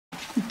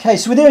Okay,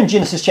 so we're there in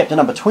Genesis chapter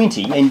number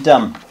 20,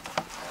 and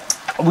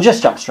we'll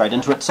just jump straight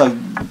into it. So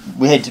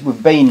we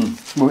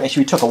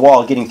took a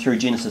while getting through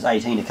Genesis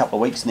 18, a couple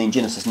of weeks, and then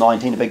Genesis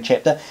 19, a big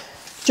chapter.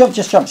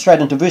 Just jump straight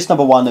into verse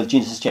number 1 of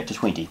Genesis chapter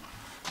 20.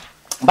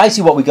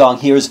 Basically what we're going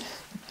here is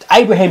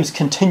Abraham's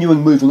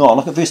continuing moving on.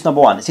 Look at verse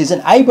number 1. It says,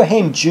 "And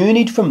Abraham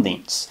journeyed from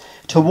thence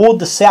toward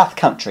the south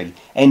country,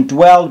 and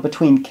dwelled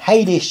between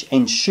Kadesh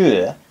and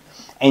Shur,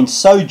 and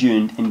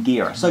sojourned in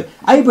Gerar." So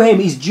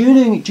Abraham is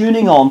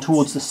journeying on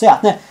towards the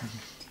south. Now,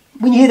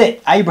 when you hear that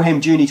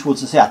Abraham journey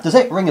towards the south, does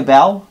that ring a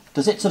bell?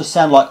 Does that sort of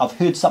sound like I've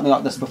heard something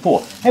like this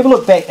before? Have a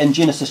look back in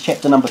Genesis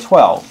chapter number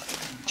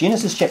 12.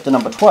 Genesis chapter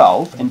number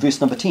 12 and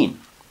verse number 10.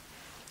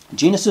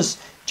 Genesis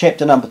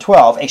chapter number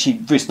 12, actually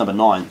verse number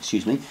 9,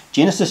 excuse me.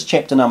 Genesis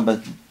chapter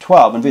number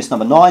 12 and verse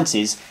number 9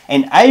 says,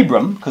 "And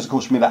Abram," because of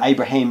course remember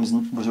Abraham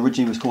was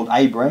originally called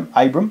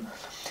Abram,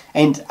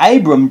 "and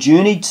Abram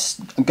journeyed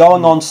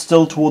going on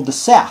still toward the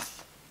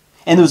south.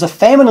 And there was a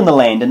famine in the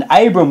land, and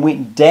Abram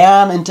went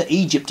down into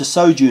Egypt to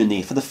sojourn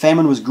there, for the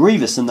famine was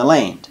grievous in the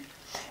land.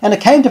 And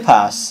it came to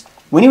pass,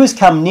 when he was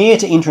come near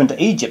to enter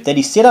into Egypt, that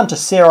he said unto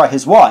Sarai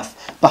his wife,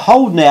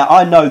 Behold now,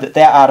 I know that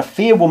thou art a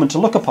fair woman to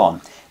look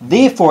upon.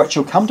 Therefore it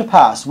shall come to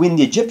pass, when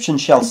the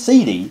Egyptians shall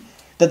see thee,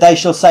 that they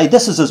shall say,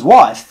 This is his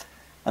wife,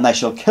 and they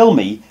shall kill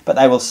me, but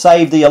they will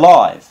save thee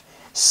alive.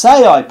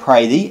 Say, I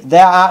pray thee,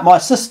 thou art my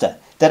sister,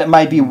 that it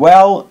may be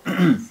well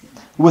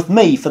with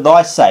me for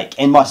thy sake,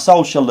 and my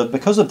soul shall live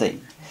because of thee.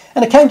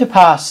 And it came to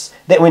pass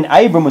that when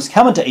Abram was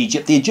come into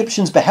Egypt, the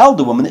Egyptians beheld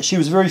the woman, that she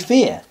was very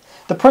fair.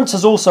 The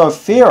princes also of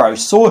Pharaoh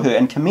saw her,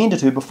 and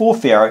commended her before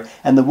Pharaoh,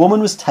 and the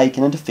woman was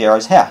taken into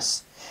Pharaoh's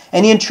house.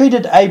 And he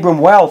entreated Abram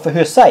well for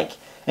her sake.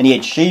 And he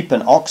had sheep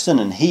and oxen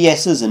and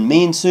he-asses and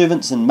men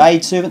servants and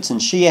maid servants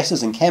and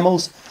she-asses and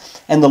camels.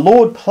 And the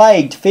Lord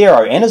plagued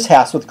Pharaoh and his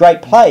house with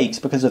great plagues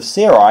because of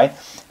Sarai,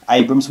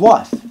 Abram's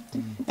wife.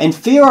 And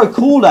Pharaoh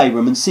called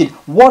Abram and said,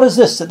 What is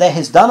this that thou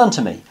hast done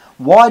unto me?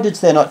 Why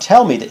didst thou not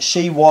tell me that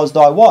she was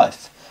thy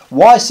wife?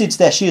 Why saidst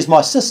thou, She is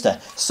my sister?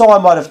 So I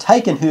might have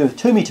taken her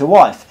to me to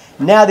wife.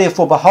 Now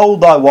therefore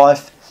behold thy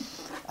wife,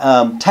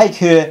 take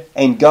her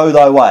and go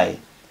thy way.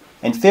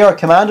 And Pharaoh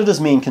commanded his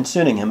men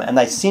concerning him, and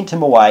they sent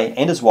him away,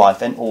 and his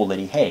wife, and all that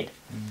he had."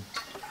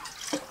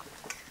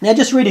 Now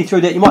just reading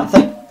through that, you might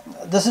think,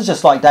 this is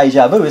just like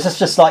deja vu. Is this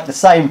just like the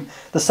same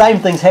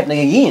things happening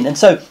again? And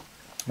so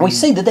we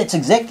see that that's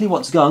exactly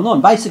what's going on.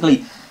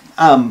 Basically,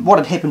 what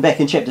had happened back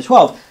in chapter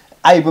 12,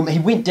 Abram, he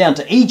went down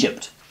to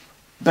Egypt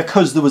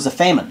because there was a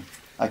famine.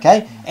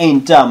 Okay,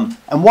 and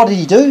what did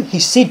he do? He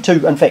said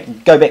to, in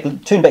fact,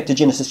 turn back to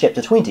Genesis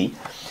chapter 20.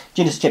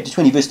 Genesis chapter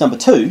 20, verse number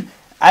 2.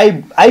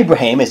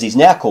 Abraham, as he's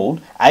now called,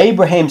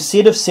 Abraham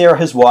said of Sarah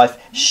his wife,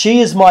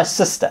 She is my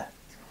sister.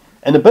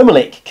 And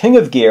Abimelech, king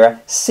of Gerar,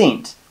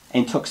 sent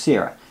and took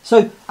Sarah.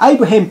 So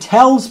Abraham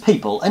tells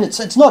people, and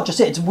it's not just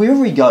that, it's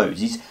wherever he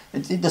goes.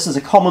 This is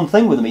a common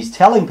thing with him. He's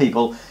telling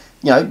people,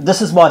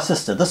 this is my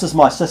sister, this is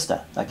my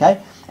sister.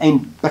 Okay,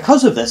 and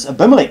because of this,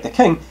 Abimelech, the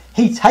king,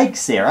 he takes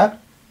Sarah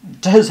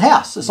to his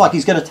house. It's like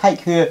he's going to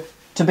take her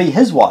to be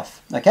his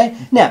wife. Okay,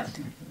 now,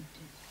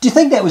 do you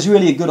think that was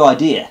really a good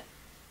idea?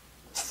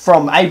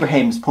 From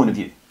Abraham's point of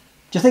view,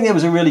 do you think that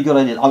was a really good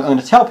idea? I'm going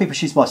to tell people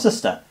she's my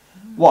sister.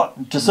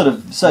 What?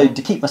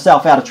 To keep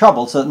myself out of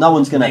trouble, so that no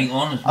one's going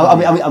to.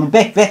 I mean,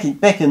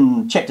 back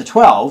in chapter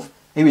 12,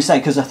 he was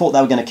saying because I thought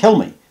they were going to kill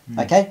me.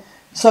 Okay,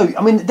 so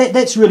I mean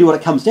that's really what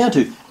it comes down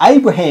to.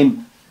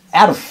 Abraham,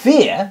 out of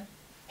fear,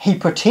 he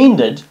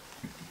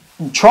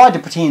tried to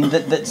pretend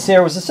that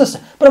Sarah was his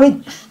sister. But I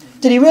mean,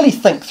 did he really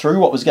think through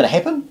what was going to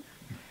happen?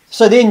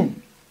 So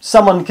then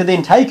someone could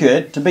then take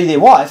her to be their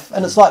wife,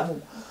 and it's like,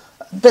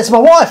 that's my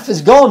wife,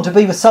 is gone to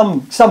be with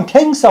some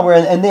king somewhere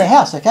in their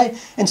house, okay?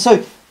 And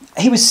so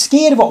he was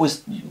scared of what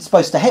was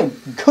supposed to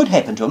happen, could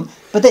happen to him,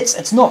 but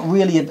it's not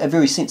really a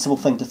very sensible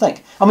thing to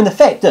think. I mean, the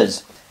fact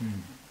is,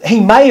 he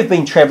may have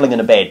been travelling in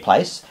a bad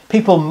place,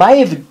 people may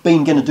have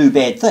been going to do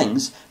bad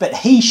things, but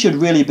he should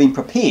really have been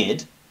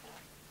prepared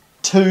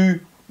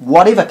to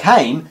whatever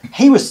came.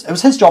 It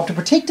was his job to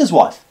protect his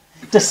wife,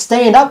 to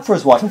stand up for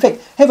his wife. In fact,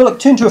 have a look,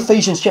 turn to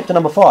Ephesians chapter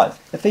number 5.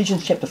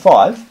 Ephesians chapter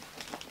 5.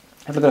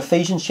 Have a look at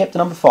Ephesians chapter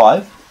number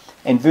 5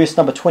 and verse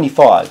number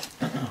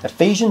 25.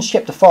 Ephesians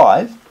chapter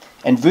 5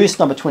 and verse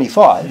number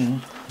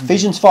 25.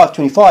 Ephesians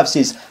 5:25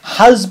 says,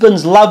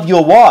 Husbands, love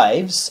your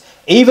wives,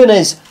 even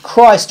as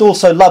Christ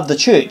also loved the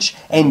church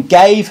and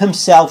gave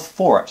himself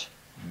for it.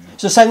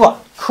 So saying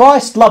what?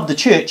 Christ loved the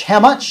church, how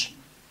much?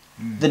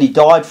 That he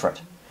died for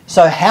it.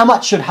 So how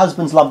much should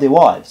husbands love their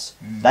wives?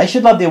 They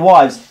should love their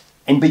wives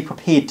and be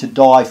prepared to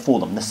die for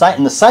them.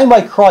 In the same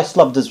way Christ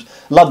loved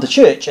the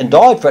church and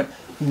died for it,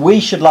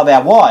 we should love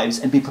our wives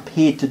and be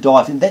prepared to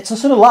die for them. That's the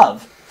sort of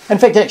love. In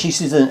fact, it actually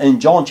says in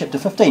John chapter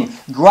 15,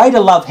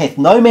 Greater love hath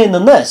no man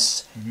than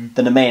this,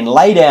 than a man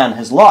lay down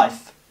his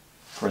life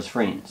for his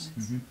friends.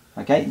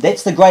 Okay,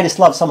 that's the greatest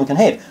love someone can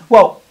have.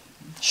 Well,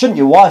 shouldn't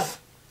your wife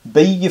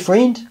be your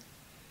friend?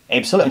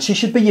 Absolutely. And she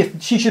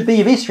should be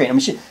your best friend. I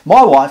mean,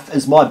 my wife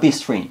is my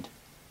best friend.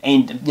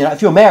 And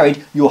if you're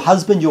married, your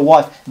husband, your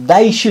wife,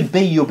 they should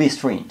be your best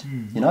friend.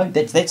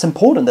 That's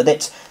important.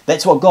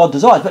 That's what God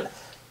desires. But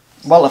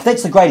well, if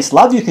that's the greatest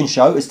love you can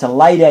show is to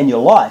lay down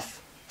your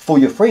life for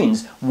your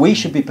friends, we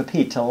should be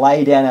prepared to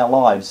lay down our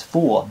lives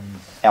for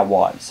our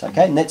wives.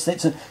 Okay, and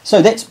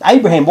so that's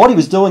Abraham. What he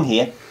was doing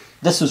here,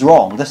 this was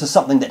wrong. This is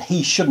something that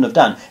he shouldn't have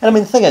done. And I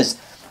mean, the thing is,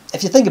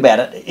 if you think about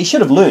it, he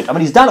should have learned. I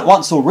mean, he's done it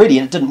once already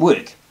and it didn't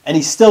work. And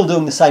he's still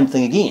doing the same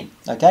thing again.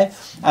 Okay?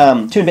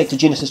 Turn back to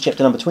Genesis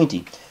chapter number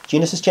 20.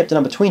 Genesis chapter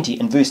number 20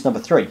 and verse number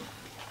 3.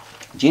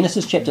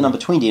 Genesis chapter number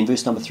 20 and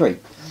verse number 3. It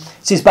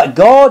says, "But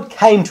God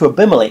came to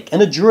Abimelech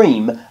in a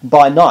dream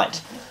by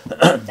night,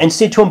 and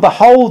said to him,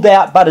 Behold,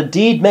 thou art but a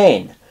dead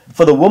man,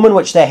 for the woman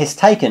which thou hast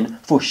taken,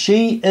 for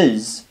she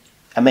is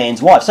a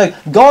man's wife." So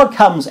God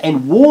comes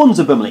and warns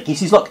Abimelech. He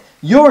says, look,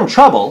 you're in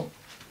trouble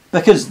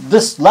because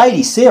this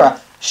lady, Sarah,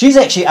 she's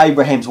actually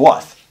Abraham's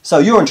wife. So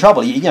you're in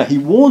trouble. He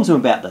warns him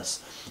about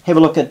this. Have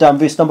a look at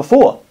verse number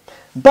 4.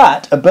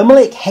 "But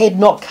Abimelech had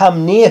not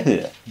come near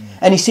her.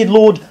 And he said,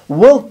 Lord,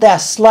 wilt thou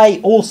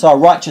slay also a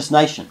righteous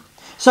nation?"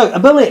 So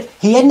Abimelech,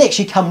 he hadn't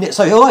actually come near.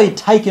 So although he had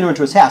taken her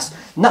into his house,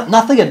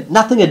 nothing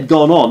had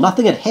gone on.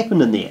 Nothing had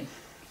happened in there.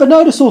 But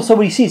notice also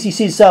what he says. He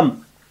says,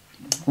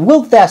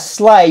 "Wilt thou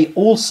slay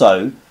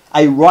also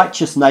a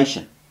righteous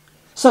nation?"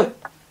 So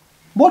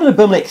what did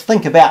Abimelech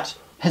think about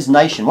his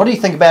nation? What did he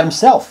think about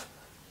himself?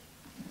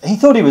 He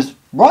thought he was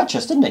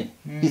righteous, didn't he?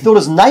 He thought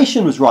his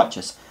nation was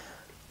righteous.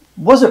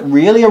 Was it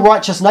really a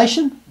righteous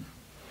nation?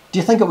 Do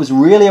you think it was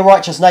really a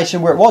righteous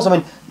nation where it was? I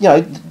mean,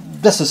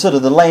 this is sort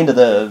of the land of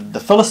the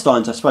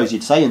Philistines, I suppose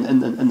you'd say,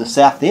 in the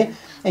south there.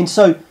 And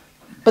so,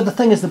 but the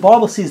thing is, the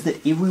Bible says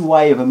that every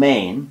way of a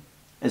man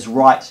is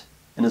right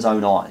in his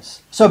own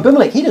eyes. So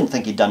Abimelech, he didn't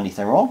think he'd done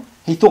anything wrong.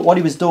 He thought what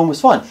he was doing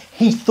was fine.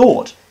 He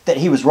thought that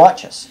he was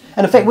righteous.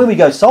 And in fact, when we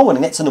go soul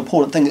winning, that's an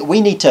important thing that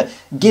we need to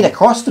get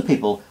across to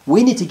people.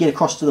 We need to get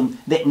across to them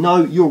that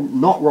no, you're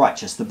not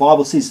righteous. The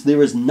Bible says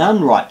there is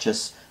none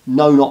righteous,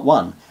 no, not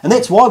one. And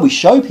that's why we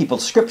show people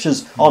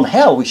scriptures on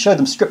hell. We show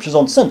them scriptures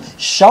on sin,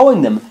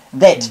 showing them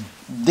that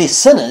they're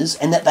sinners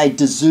and that they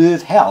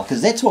deserve hell,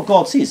 because that's what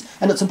God says.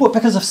 And it's important,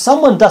 because if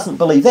someone doesn't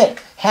believe that,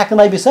 how can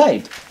they be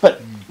saved?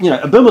 But,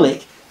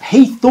 Abimelech,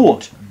 he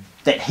thought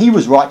that he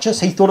was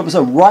righteous. He thought it was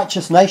a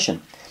righteous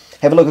nation.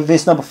 Have a look at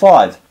verse number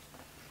 5.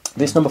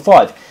 Verse number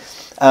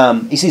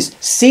 5. He says,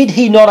 "Said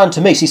he not unto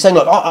me," so he's saying,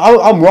 look,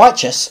 I'm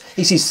righteous.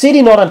 He says, "Said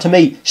he not unto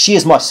me, she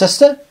is my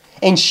sister?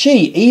 And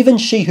she, even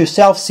she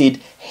herself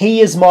said, he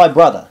is my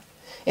brother.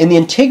 In the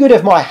integrity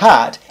of my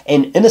heart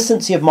and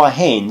innocency of my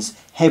hands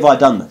have I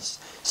done this."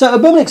 So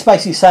Abimelech's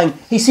basically saying,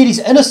 he said he's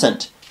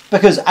innocent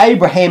because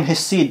Abraham has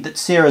said that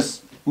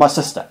Sarah's my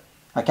sister.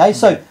 Okay,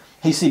 so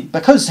he said,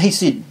 because he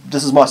said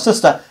this is my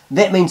sister,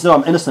 that means that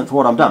I'm innocent for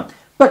what I've done.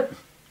 But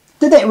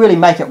did that really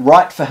make it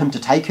right for him to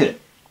take her?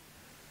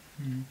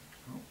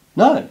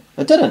 No,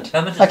 it didn't.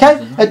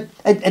 Okay,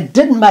 it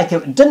didn't make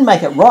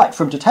it right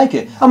for him to take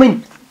her. I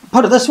mean,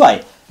 put it this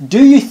way: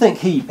 do you think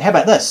how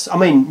about this? I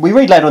mean, we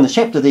read later in the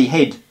chapter that he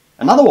had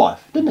another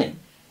wife, didn't he?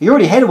 He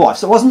already had a wife,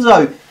 so it wasn't as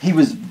though he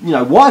was,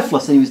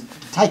 wifeless and he was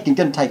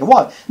didn't take a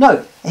wife.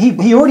 No,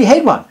 he already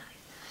had one.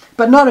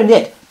 But not only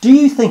that, do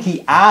you think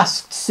he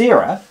asked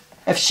Sarah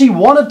if she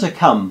wanted to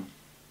come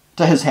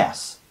to his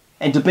house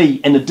and to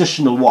be an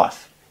additional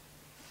wife?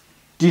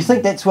 Do you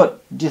think that's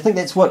what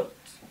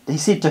he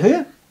said to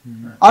her?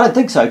 No. I don't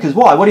think so, because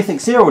why? What do you think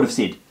Sarah would have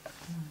said?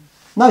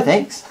 No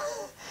thanks.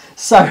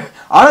 So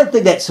I don't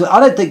think that's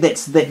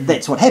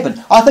what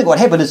happened. I think what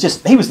happened is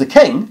just he was the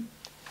king,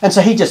 and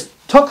so he just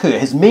took her.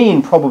 His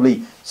men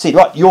probably said,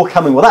 "Right, you're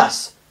coming with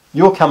us.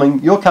 You're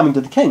coming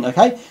to the king."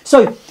 Okay?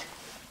 So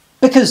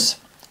because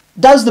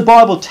does the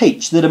Bible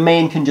teach that a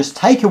man can just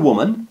take a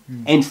woman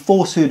and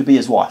force her to be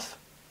his wife?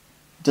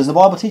 Does the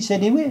Bible teach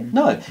that anywhere?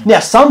 No. Now,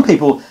 some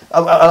people,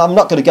 I'm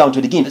not going to go into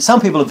it again, but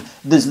some people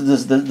there's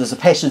a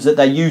passage that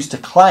they use to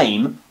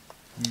claim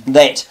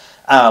that,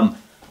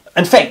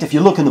 in fact, if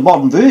you look in the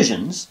modern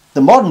versions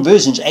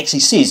actually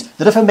says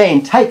that if a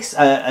man takes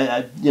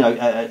a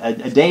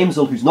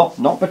damsel who's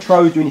not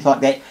betrothed or anything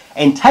like that,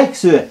 and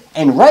takes her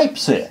and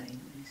rapes her,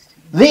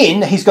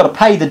 then he's got to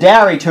pay the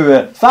dowry to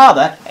her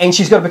father, and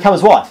she's got to become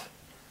his wife.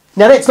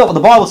 Now, that's not what the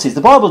Bible says.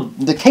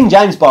 The King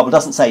James Bible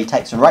doesn't say he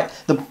takes her and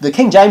rapes. The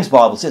King James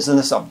Bible says, and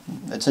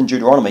it's in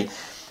Deuteronomy,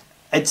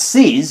 it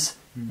says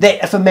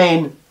that if a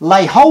man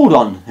lay hold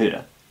on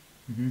her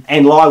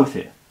and lie with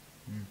her.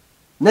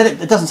 Now,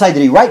 it doesn't say that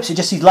he rapes, it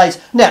just says lays.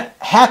 Now,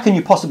 how can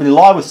you possibly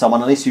lie with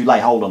someone unless you lay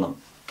hold on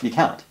them? You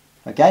can't.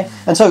 Okay?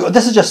 And so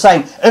this is just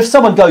saying, if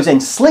someone goes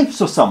and sleeps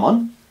with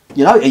someone,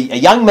 a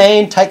young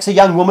man takes a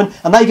young woman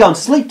and they go and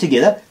sleep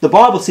together, the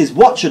Bible says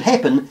what should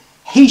happen?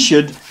 He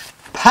should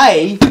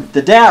pay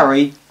the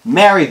dowry,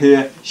 marry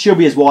her, she'll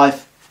be his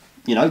wife,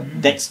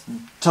 that's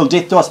till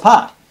death do us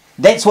part.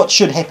 That's what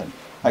should happen.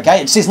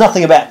 Okay? It says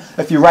nothing about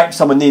if you rape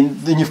someone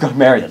then you've got to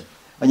marry them.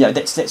 And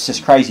that's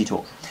just crazy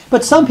talk.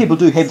 But some people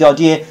do have the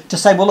idea to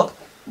say, well, look,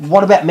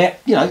 what about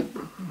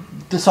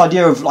this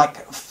idea of like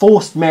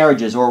forced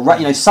marriages, or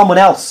someone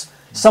else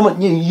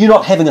Someone, you're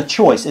not having a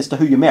choice as to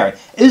who you marry.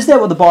 Is that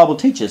what the Bible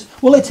teaches?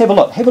 Well, let's have a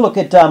look. Have a look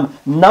at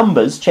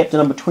Numbers chapter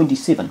number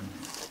 27.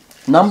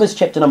 Numbers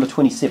chapter number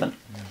 27.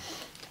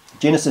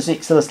 Genesis,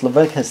 Exodus,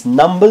 Leviticus,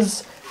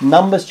 Numbers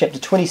chapter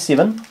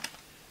 27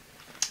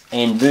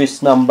 and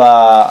verse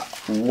number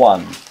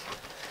 1.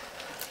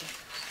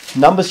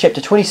 Numbers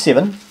chapter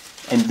 27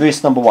 and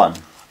verse number 1.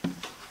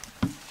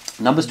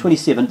 Numbers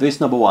 27, verse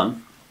number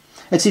 1.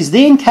 It says,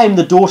 Then came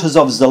the daughters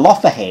of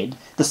Zelophehad,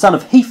 the son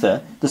of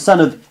Hepher, the son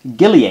of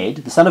Gilead,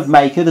 the son of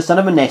Machir, the son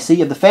of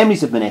Manasseh, of the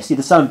families of Manasseh,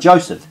 the son of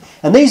Joseph.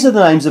 And these are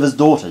the names of his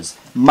daughters,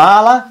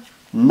 Mahlah,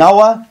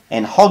 Noah,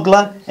 and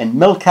Hoglah, and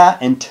Milcah,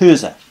 and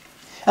Tirzah.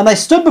 And they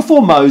stood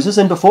before Moses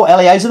and before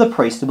Eleazar the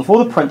priest and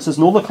before the princes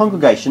and all the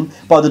congregation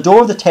by the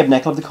door of the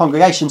tabernacle of the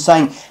congregation,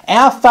 saying,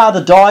 Our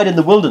father died in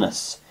the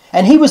wilderness,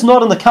 and he was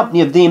not in the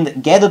company of them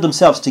that gathered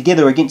themselves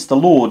together against the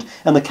Lord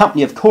and the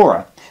company of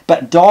Korah,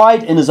 but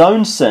died in his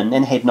own sin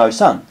and had no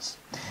sons.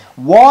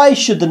 Why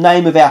should the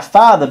name of our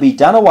father be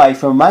done away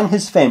from among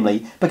his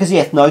family, because he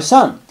hath no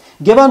son?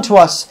 Give unto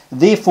us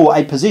therefore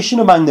a possession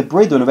among the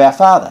brethren of our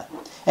father.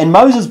 And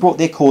Moses brought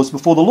their cause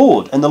before the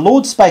Lord. And the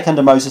Lord spake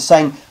unto Moses,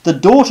 saying, The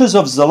daughters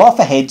of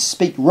Zelophehad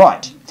speak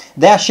right.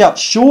 Thou shalt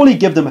surely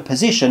give them a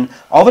possession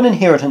of an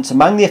inheritance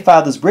among their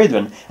father's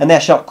brethren, and thou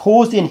shalt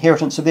cause the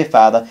inheritance of their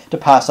father to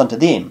pass unto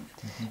them.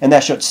 And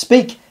thou shalt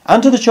speak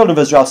unto the children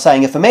of Israel,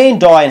 saying, If a man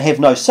die and have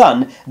no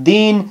son,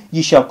 then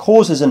ye shall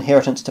cause his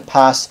inheritance to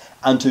pass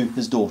unto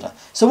his daughter.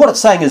 So what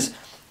it's saying is,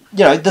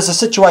 there's a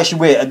situation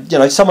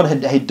where, someone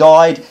had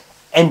died,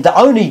 and the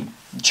only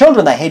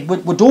children they had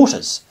were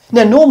daughters.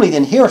 Now, normally the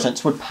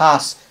inheritance would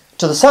pass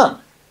to the son,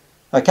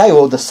 okay,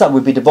 or the son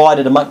would be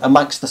divided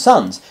amongst the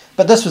sons.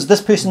 But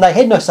this person, they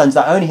had no sons;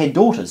 they only had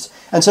daughters.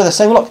 And so they're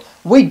saying, "Look,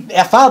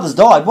 our fathers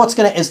died.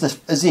 Is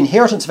the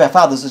inheritance of our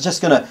fathers is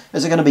it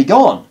going to be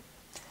gone?"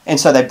 And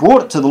so they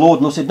brought it to the Lord,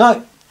 and the Lord said,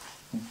 "No,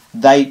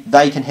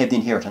 they can have the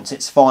inheritance.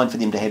 It's fine for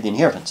them to have the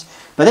inheritance."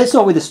 But that's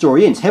not where the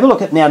story ends. Have a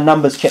look at now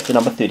Numbers chapter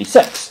number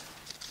 36.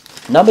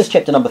 Numbers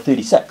chapter number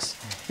 36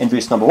 and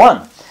verse number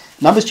 1.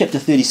 Numbers chapter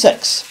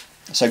 36.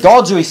 So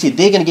God's already said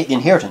they're going to get the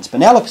inheritance.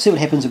 But now look, see what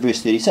happens in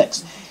verse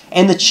 36.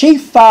 And the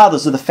chief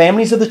fathers of the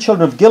families of the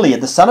children of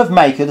Gilead, the son of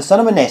Machir, the son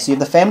of Manasseh, of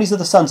the families of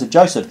the sons of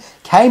Joseph,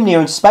 came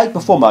near and spake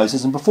before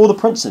Moses and before the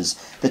princes,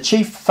 the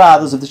chief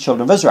fathers of the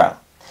children of Israel.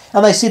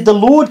 And they said, The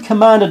Lord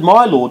commanded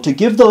my Lord to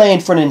give the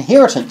land for an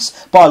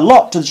inheritance by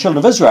lot to the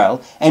children of Israel,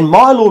 and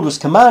my Lord was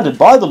commanded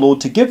by the Lord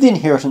to give the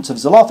inheritance of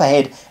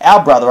Zelophehad,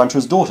 our brother, unto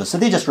his daughter. So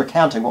they're just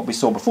recounting what we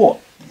saw before.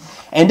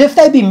 And if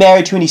they be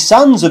married to any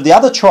sons of the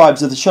other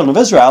tribes of the children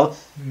of Israel,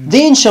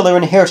 then shall their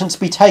inheritance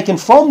be taken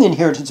from the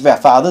inheritance of our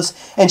fathers,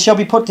 and shall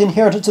be put to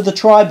inheritance of the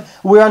tribe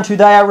whereunto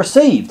they are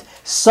received.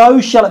 So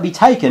shall it be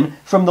taken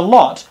from the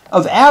lot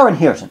of our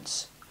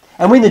inheritance.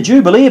 And when the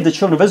jubilee of the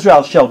children of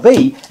Israel shall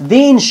be,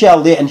 then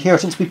shall their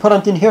inheritance be put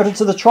unto the inheritance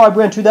of the tribe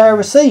whereunto they are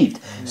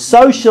received.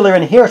 So shall their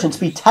inheritance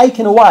be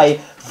taken away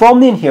from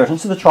the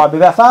inheritance of the tribe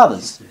of our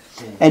fathers.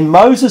 And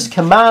Moses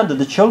commanded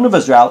the children of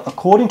Israel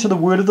according to the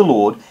word of the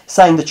Lord,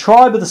 saying, The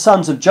tribe of the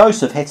sons of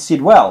Joseph hath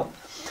said well.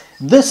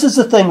 This is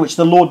the thing which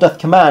the Lord doth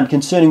command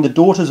concerning the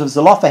daughters of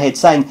Zelophehad,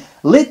 saying,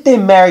 Let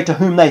them marry to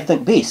whom they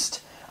think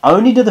best.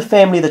 Only to the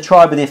family of the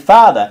tribe of their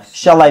father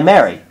shall they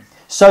marry.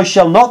 So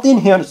shall not the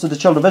inheritance of the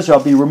children of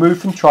Israel be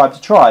removed from tribe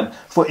to tribe.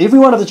 For every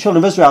one of the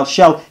children of Israel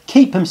shall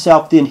keep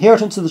himself the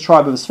inheritance of the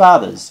tribe of his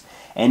fathers.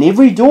 And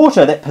every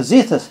daughter that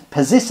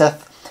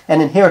possesseth an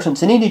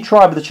inheritance in any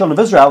tribe of the children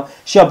of Israel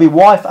shall be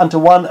wife unto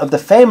one of the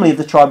family of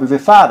the tribe of her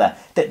father,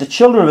 that the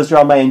children of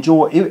Israel may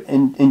enjoy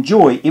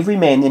every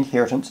man the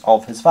inheritance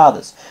of his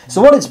fathers.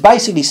 So what it's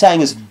basically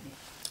saying is,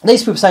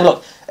 these people are saying,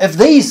 look, if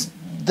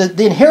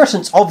the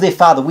inheritance of their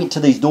father went to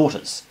these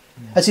daughters,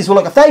 it says, well,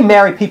 look, if they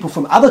marry people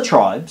from other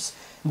tribes,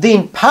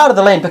 then part of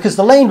the land, because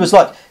the land was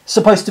like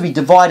supposed to be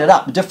divided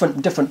up,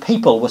 different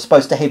people were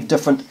supposed to have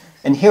different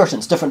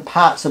inheritance, different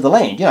parts of the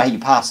land. You know how you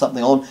pass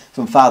something on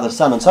from father to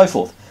son and so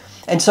forth.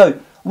 And so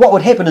what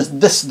would happen is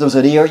there was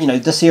an area,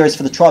 this area is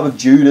for the tribe of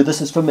Judah,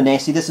 this is for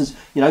Manasseh, this is,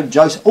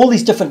 Joseph. All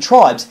these different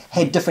tribes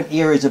had different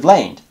areas of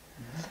land.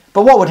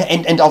 But what would,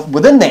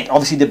 within that,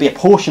 obviously there'd be a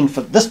portion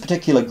for this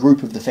particular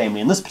group of the family,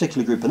 and this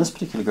particular group, and this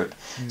particular group.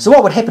 So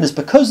what would happen is,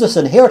 because this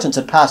inheritance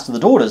had passed to the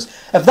daughters,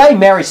 if they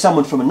marry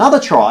someone from another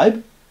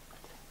tribe,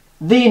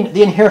 then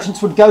the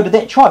inheritance would go to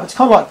that tribe. It's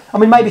kind of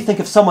like, maybe think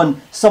of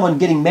someone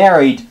getting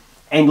married,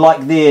 and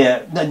like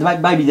they're the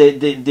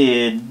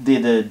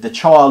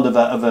child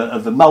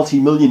of a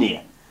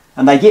multi-millionaire,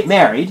 and they get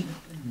married,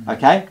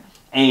 okay,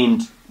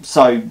 and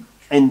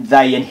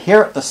they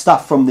inherit the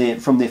stuff from their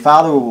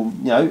father, or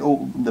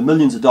the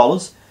millions of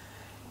dollars.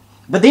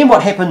 But then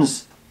what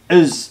happens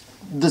is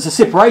there's a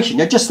separation.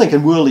 Just think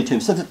in worldly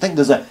terms. So think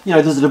there's a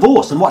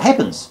divorce, and what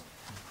happens?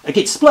 It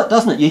gets split,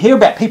 doesn't it? You hear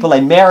about people, they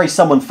marry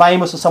someone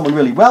famous or someone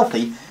really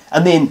wealthy,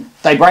 and then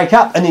they break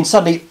up, and then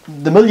suddenly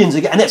the millions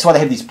again, and that's why they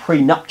have these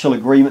prenuptial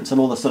agreements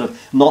and all this sort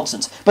of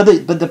nonsense. But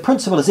the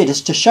principle is there,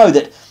 is to show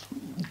that,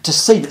 to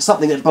see that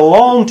something that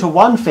belonged to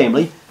one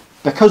family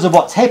because of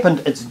what's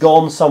happened, it's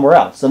gone somewhere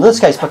else. In this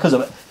case, because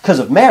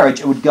of marriage,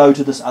 it would go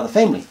to this other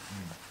family.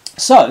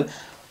 So,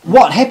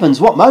 what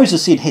happens, what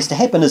Moses said has to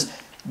happen is,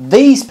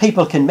 these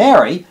people can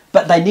marry,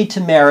 but they need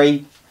to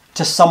marry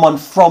to someone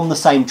from the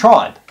same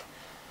tribe.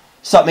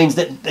 So it means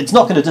that it's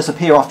not going to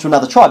disappear off to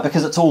another tribe,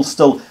 because it's all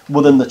still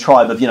within the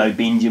tribe of,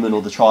 Benjamin,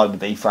 or the tribe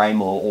of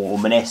Ephraim, or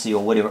Manasseh,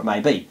 or whatever it may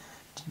be.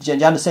 Do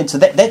you understand? So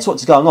that's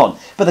what's going on.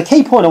 But the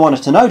key point I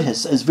wanted to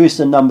notice is verse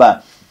 6.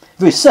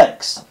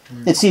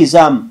 It says,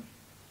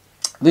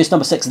 verse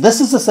number 6,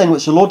 "This is the thing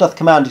which the Lord doth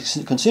command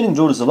concerning the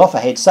daughters of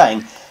Zelophehad,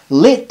 saying,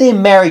 Let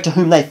them marry to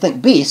whom they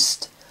think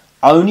best,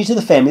 only to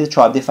the family of the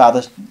tribe of their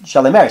father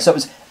shall they marry." So it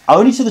was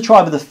only to the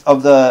tribe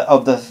of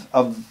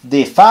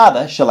their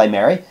father shall they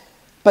marry.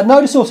 But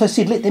notice also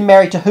said, let them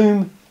marry to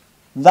whom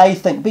they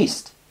think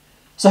best.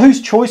 So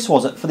whose choice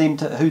was it for them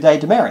who they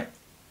had to marry? It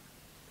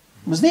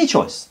was their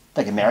choice.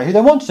 They can marry who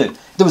they want to.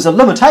 There was a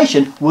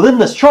limitation within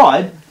this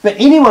tribe, but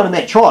anyone in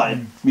that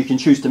tribe, you can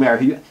choose to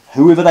marry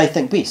whoever they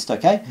think best,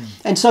 okay?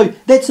 And so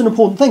that's an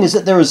important thing, is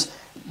that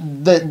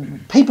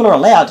people are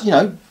allowed,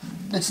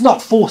 it's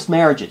not forced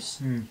marriages.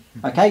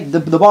 Okay, the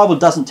Bible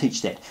doesn't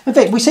teach that. In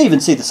fact, we even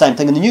see the same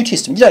thing in the New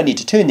Testament. You don't need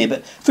to turn there,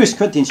 but 1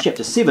 Corinthians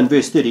chapter 7,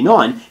 verse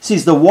 39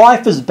 says, "The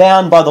wife is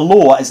bound by the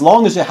law as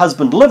long as her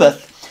husband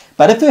liveth,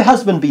 but if her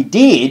husband be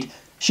dead,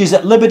 she's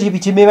at liberty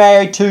to be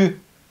married to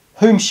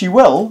whom she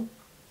will."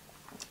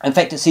 In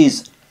fact, it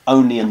says,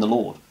 "only in the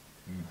Lord."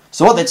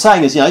 So what that's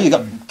saying is, you've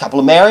got a couple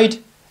of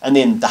married, and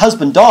then the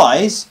husband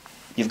dies,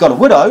 you've got a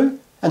widow,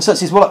 and so it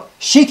says, well, look,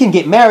 she can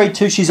get married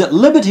to, she's at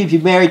liberty to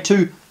be married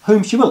to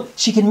whom she will.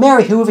 She can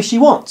marry whoever she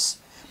wants.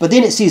 But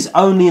then it says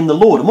only in the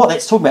Lord. And what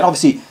that's talking about,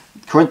 obviously,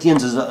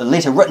 Corinthians is a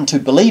letter written to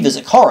believers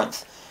at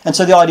Corinth. And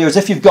so the idea is,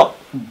 if you've got,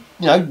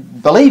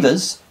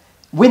 believers,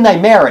 when they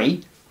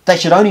marry, they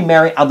should only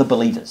marry other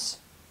believers.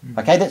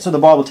 Okay, that's what the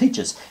Bible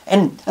teaches.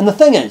 And the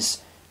thing is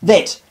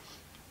that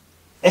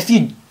if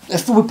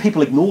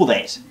people ignore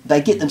that,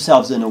 they get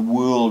themselves in a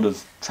world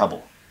of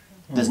trouble.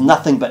 There's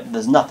nothing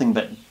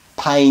but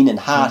pain and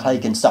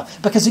heartache and stuff,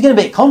 because they're going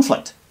to be at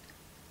conflict.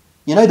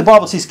 The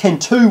Bible says, "Can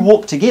two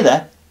walk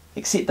together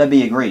except they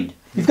be agreed?"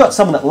 You've got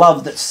someone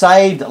that's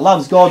saved, that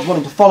loves God,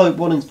 wanting to follow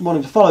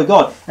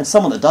God, and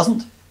someone that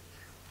doesn't.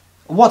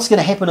 What's going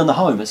to happen in the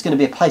home? It's going to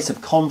be a place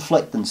of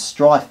conflict and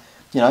strife,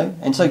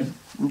 And so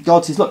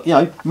God says, look,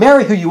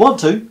 marry who you want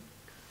to,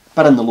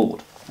 but in the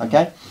Lord.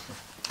 Okay?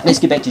 Let's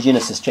get back to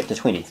Genesis chapter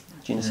 20.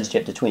 Genesis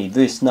chapter 20,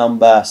 verse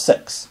number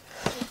 6.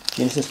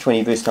 Genesis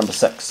 20, verse number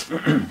 6.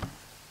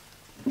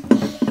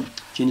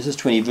 Genesis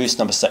 20, verse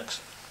number 6.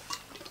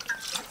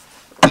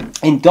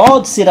 "And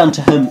God said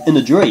unto him in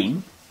a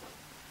dream,"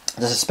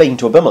 this is speaking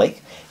to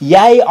Abimelech,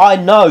 "Yea, I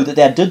know that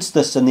thou didst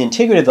this in the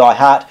integrity of thy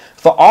heart,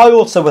 for I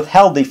also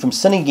withheld thee from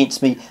sinning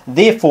against me,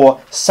 therefore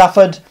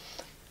suffered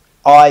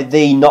I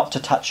thee not to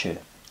touch her."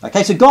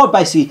 Okay, so God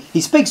basically,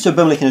 he speaks to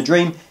Abimelech in a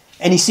dream,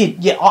 and he said,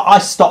 yeah, I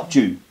stopped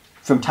you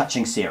from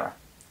touching Sarah.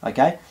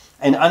 Okay,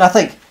 and I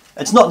think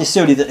it's not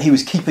necessarily that he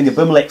was keeping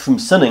Abimelech from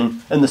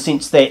sinning, in the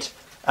sense that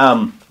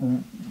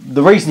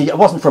the reason it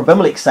wasn't for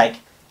Abimelech's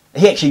sake,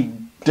 he actually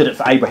did it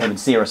for Abraham and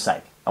Sarah's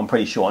sake, I'm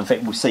pretty sure. In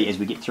fact, we'll see as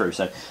we get through.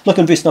 So look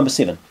in verse number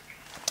 7.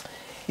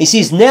 He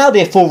says, "Now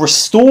therefore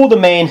restore the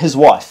man his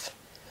wife,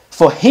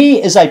 for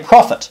he is a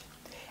prophet,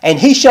 and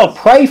he shall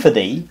pray for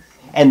thee,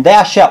 and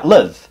thou shalt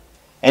live.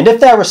 And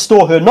if thou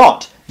restore her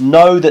not,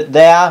 know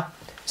thou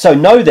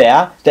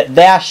that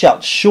thou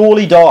shalt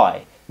surely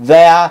die,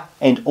 thou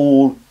and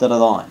all that are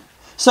thine."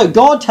 So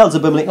God tells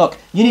Abimelech, look,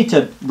 you need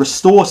to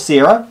restore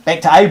Sarah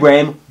back to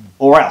Abraham,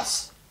 or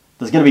else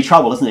there's going to be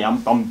trouble, isn't there?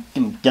 I'm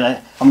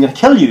going to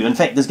kill you. In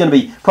fact, there's going to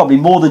be probably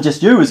more than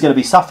just you who's going to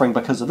be suffering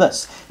because of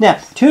this. Now,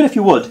 turn, if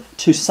you would,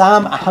 to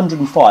Psalm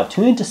 105.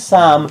 Turn to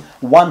Psalm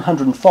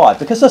 105,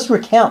 because this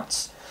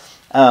recounts.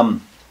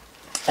 In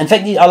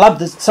fact, I love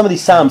this, some of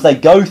these Psalms, they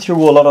go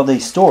through a lot of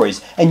these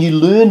stories, and you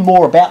learn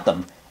more about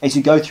them as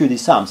you go through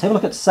these Psalms. Have a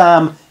look at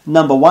Psalm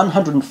number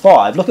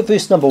 105. Look at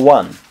verse number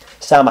 1.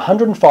 Psalm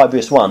 105,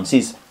 verse 1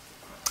 says,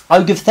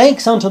 "O give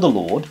thanks unto the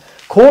Lord,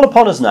 call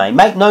upon his name,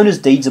 make known his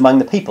deeds among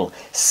the people.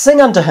 Sing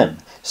unto him,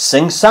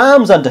 sing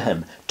psalms unto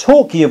him,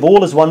 talk ye of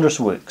all his wondrous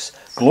works.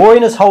 Glory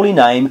in his holy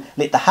name,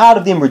 let the heart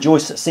of them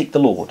rejoice that seek the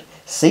Lord.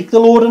 Seek the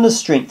Lord in his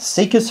strength,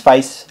 seek his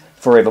face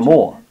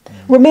forevermore.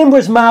 Remember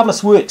his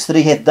marvellous works that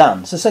he hath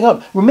done." So saying,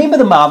 look, remember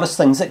the marvellous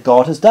things that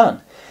God has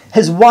done.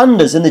 "His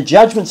wonders and the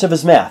judgments of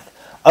his mouth.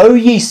 O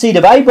ye seed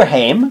of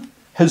Abraham,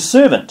 his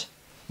servant,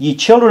 ye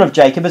children of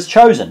Jacob his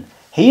chosen.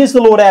 He is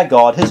the Lord our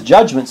God, his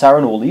judgments are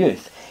in all the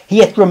earth. He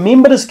hath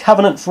remembered his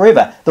covenant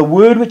forever, the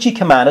word which he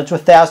commanded to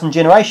 1,000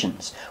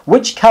 generations,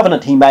 which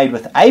covenant he made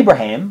with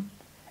Abraham,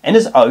 and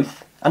his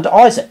oath unto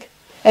Isaac,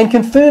 and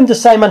confirmed the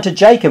same unto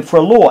Jacob for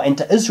a law, and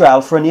to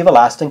Israel for an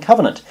everlasting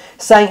covenant,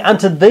 saying,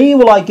 Unto thee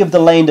will I give the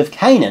land of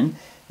Canaan,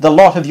 the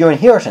lot of your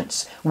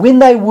inheritance, when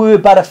they were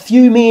but a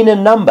few men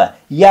in number,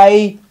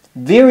 yea,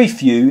 very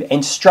few,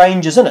 and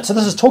strangers in it." So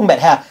this is talking about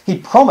how he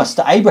promised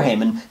to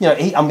Abraham, and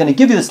I'm going to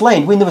give you this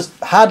land when there was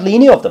hardly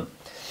any of them.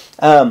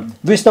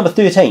 Verse number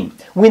 13.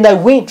 When they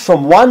went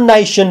from one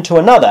nation to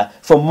another,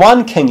 from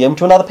one kingdom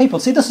to another people.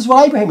 See, this is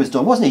what Abraham was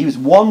doing, wasn't he? He was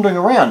wandering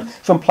around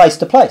from place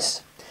to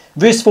place.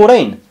 Verse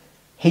 14.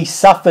 He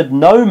suffered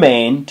no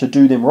man to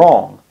do them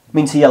wrong. It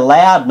means he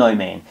allowed no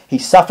man. He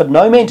suffered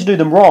no man to do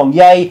them wrong.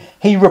 Yea,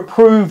 he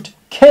reproved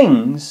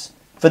kings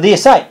for their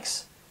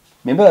sakes.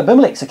 Remember,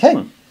 Abimelech's a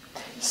king.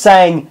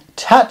 Saying,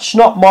 touch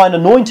not mine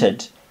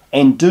anointed,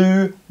 and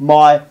do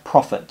my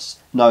prophets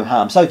no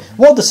harm. So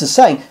what this is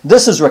saying,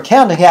 this is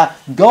recounting how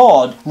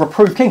God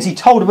reproved kings. He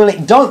told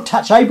Abimelech, don't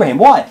touch Abraham.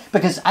 Why?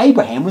 Because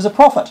Abraham was a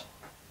prophet.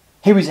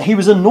 He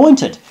was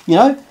anointed, you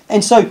know.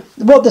 And so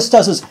what this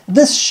does is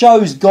this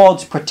shows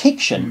God's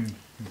protection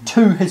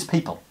to his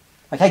people.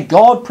 Okay,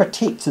 God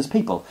protects his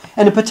people.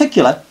 And in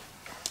particular,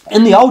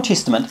 in the Old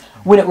Testament,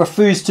 when it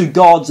refers to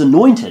God's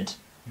anointed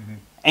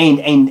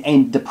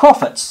and the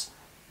prophets,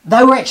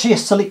 they were actually a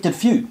selected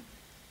few.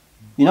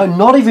 You know,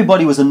 not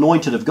everybody was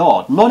anointed of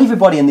God. Not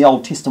everybody in the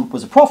Old Testament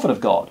was a prophet of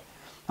God.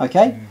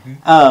 Okay?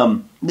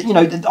 You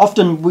know,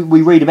 often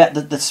we read about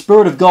the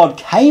Spirit of God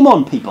came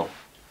on people.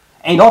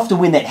 And often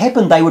when that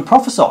happened, they would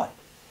prophesy.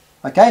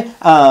 Okay?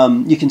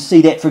 You can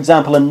see that, for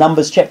example, in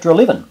Numbers chapter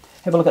 11.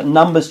 Have a look at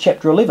Numbers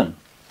chapter 11.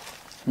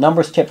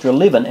 Numbers chapter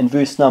 11 and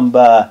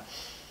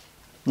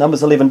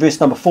Numbers 11 verse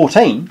number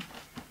 14.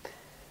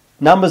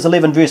 Numbers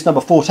 11 verse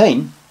number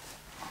 14.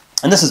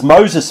 And this is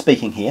Moses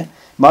speaking here.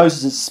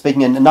 Moses is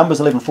speaking in Numbers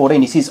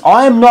 11:14. He says,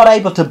 I am not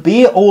able to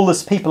bear all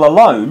this people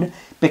alone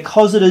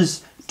because it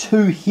is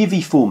too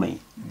heavy for me.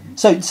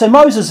 So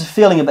Moses is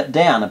feeling a bit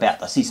down about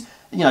this. He's,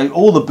 you know,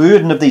 all the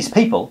burden of these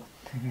people.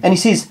 And he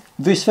says,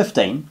 verse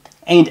 15,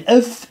 and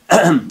if,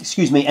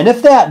 excuse me, and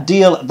if thou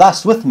deal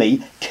thus with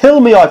me,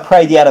 kill me, I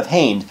pray thee, out of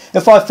hand,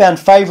 if I found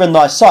favour in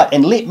thy sight,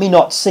 and let me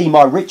not see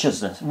my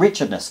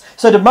wretchedness.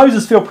 So did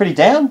Moses feel pretty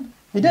down?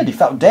 He did. He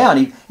felt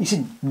down. He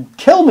said,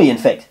 kill me, in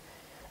fact.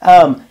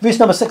 Verse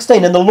number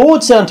 16, and the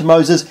Lord said unto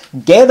Moses,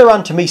 gather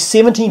unto me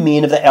 70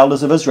 men of the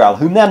elders of Israel,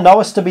 whom thou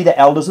knowest to be the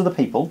elders of the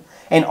people,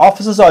 and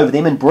officers over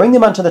them, and bring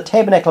them unto the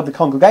tabernacle of the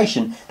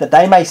congregation, that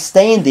they may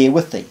stand there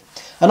with thee.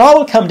 And I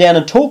will come down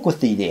and talk with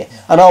thee there,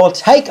 and I will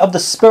take of the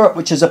Spirit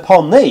which is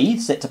upon thee,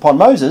 that's upon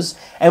Moses,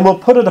 and will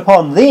put it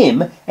upon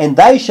them, and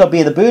they shall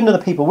bear the burden of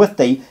the people with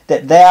thee,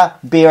 that thou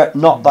bear it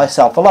not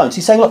thyself alone. So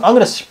he's saying, look, I'm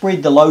going to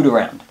spread the load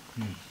around.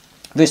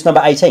 Verse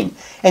number 18,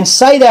 and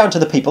say thou unto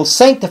the people,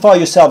 sanctify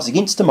yourselves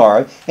against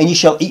tomorrow, and ye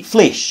shall eat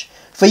flesh.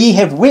 For ye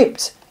have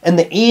wept in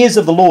the ears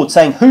of the Lord,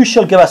 saying, who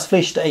shall give us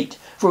flesh to eat?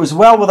 For it was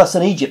well with us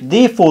in Egypt.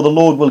 Therefore the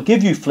Lord will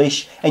give you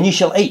flesh, and ye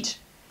shall eat.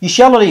 Ye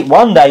shall not eat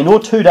 1 day, nor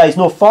 2 days,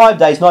 nor 5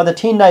 days, neither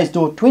 10 days,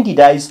 nor 20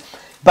 days,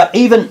 but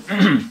even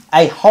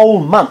a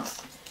whole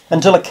month,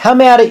 until it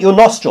come out at your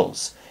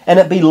nostrils, and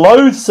it be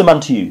loathsome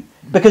unto you,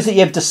 because that ye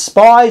have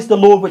despised the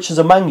Lord which is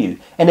among you,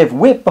 and have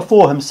wept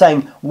before him,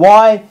 saying,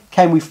 why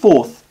came we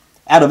forth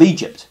out of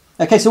Egypt?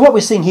 Okay, so what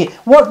we're seeing here,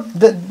 what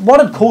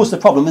had caused the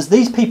problem is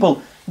these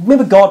people,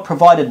 remember God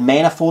provided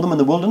manna for them in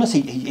the wilderness?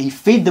 He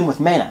fed them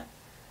with manna.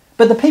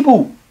 But the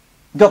people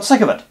got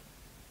sick of it.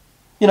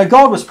 You know,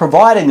 God was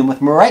providing them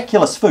with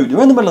miraculous food.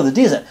 They're in the middle of the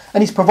desert,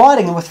 and he's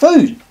providing them with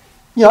food.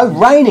 You know,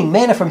 raining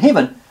manna from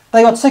heaven.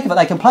 They got sick of it.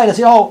 They complained and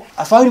said, oh,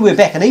 if only we were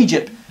back in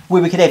Egypt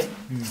where we could have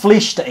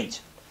flesh to eat.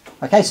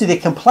 Okay, so they're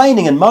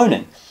complaining and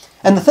moaning.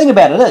 And the thing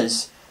about it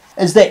is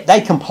that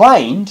they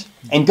complained,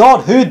 and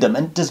God heard them.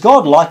 And does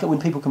God like it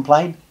when people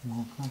complain?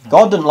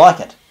 God didn't like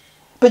it.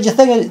 But the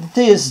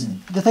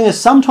thing is,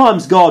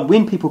 sometimes God,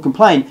 when people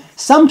complain,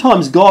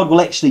 sometimes God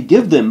will actually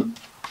give them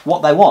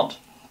what they want.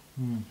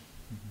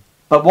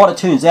 But what it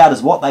turns out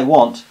is what they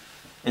want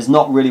is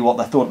not really what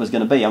they thought it was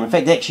going to be. I mean, in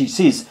fact, it actually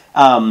says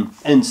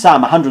in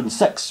Psalm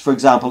 106, for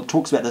example, it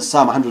talks about this.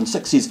 Psalm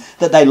 106 says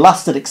that they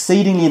lusted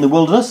exceedingly in the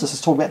wilderness. This is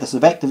talking about this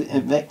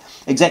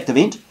exact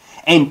event.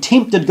 And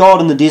tempted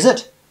God in the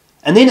desert.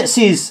 And then it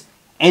says,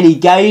 and he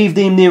gave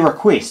them their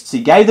requests.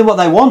 He gave them what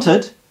they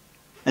wanted.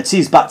 It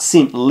says, but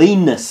sent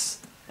leanness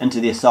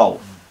into their soul.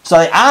 So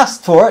they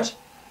asked for it,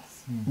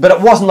 but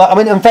it wasn't like, I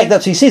mean, in fact,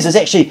 that's what he says, is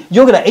actually,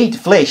 you're going to eat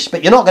flesh,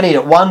 but you're not going to eat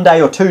it 1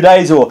 day or 2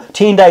 days or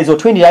 10 days or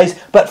 20 days,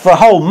 but for a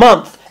whole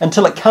month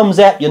until it comes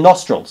out your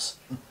nostrils.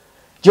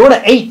 Do you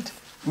want to eat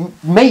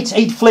meat,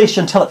 eat flesh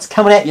until it's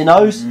coming out your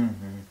nose?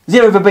 Has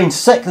you ever been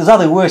sick? There's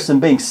nothing worse than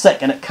being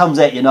sick and it comes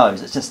out your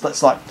nose. That's a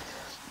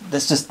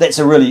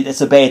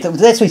bad thing.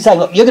 That's what he's saying,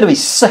 look, you're going to be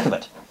sick of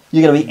it.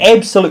 You're going to be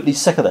absolutely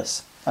sick of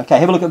this. Okay,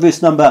 have a look at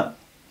verse number...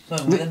 So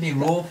would that be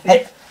raw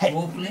flesh?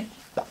 Raw flesh?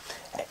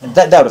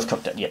 They would have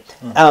cooked it, yeah.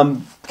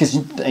 Because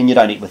you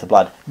don't eat with the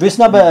blood. Verse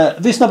number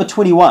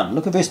 21.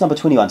 Look at verse number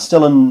 21,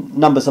 still in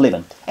Numbers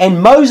 11.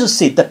 And Moses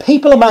said, the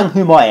people among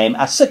whom I am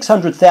are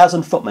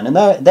 600,000 footmen, and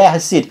thou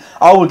hast said,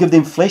 I will give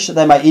them flesh that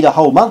they may eat a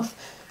whole month.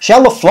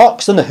 Shall the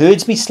flocks and the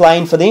herds be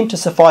slain for them to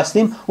suffice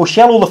them? Or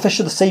shall all the fish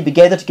of the sea be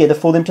gathered together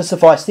for them to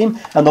suffice them?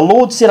 And the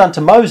Lord said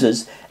unto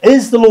Moses,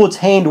 is the Lord's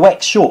hand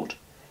waxed short?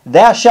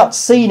 Thou shalt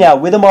see now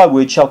whether my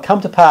word shall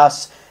come to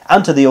pass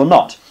unto thee or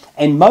not.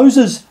 And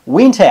Moses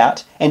went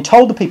out and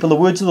told the people the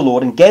words of the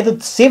Lord, and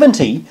gathered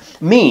 70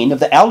 men of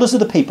the elders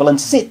of the people,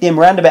 and set them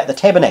round about the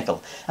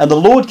tabernacle. And the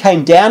Lord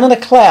came down in a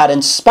cloud,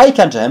 and spake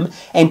unto him,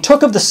 and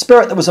took of the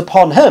Spirit that was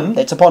upon him,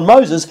 that's upon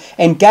Moses,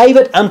 and gave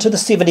it unto the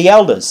 70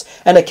 elders.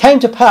 And it came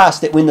to pass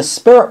that when the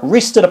Spirit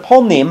rested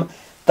upon them,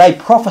 they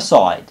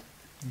prophesied,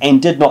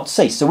 and did not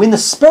cease. So when the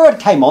Spirit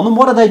came on them,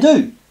 what did they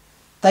do?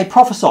 They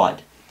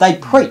prophesied. They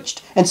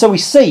preached. And so we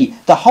see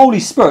the Holy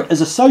Spirit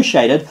is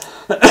associated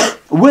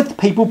with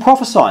people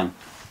prophesying.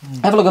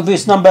 Have a look at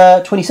verse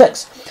number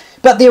 26.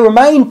 But there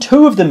remained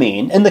 2 of the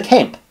men in the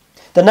camp.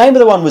 The name of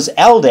the one was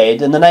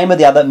Eldad, and the name of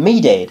the other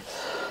Medad.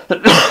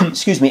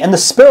 Excuse me. And the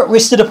Spirit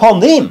rested upon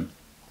them.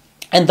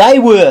 And they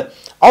were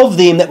of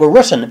them that were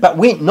written, but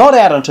went not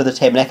out unto the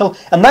tabernacle.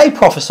 And they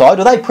prophesied,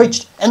 or they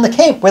preached in the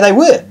camp where they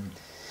were.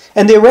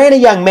 And there ran a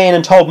young man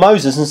and told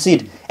Moses, and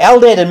said,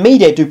 Eldad and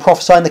Medad do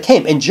prophesy in the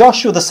camp. And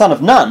Joshua the son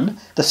of Nun,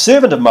 the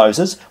servant of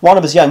Moses, one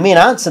of his young men,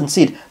 answered and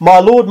said, My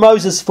lord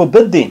Moses,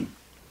 forbid them.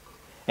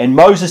 And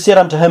Moses said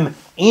unto him,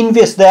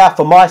 Enviest thou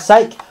for my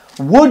sake?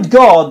 Would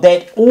God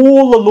that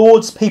all the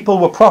Lord's people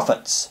were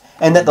prophets,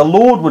 and that the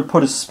Lord would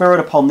put his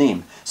Spirit upon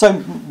them.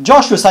 So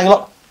Joshua is saying,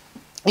 look,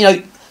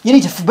 you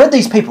need to forbid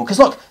these people, because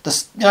look,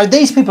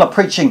 these people are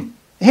preaching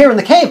here in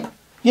the camp.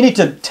 You need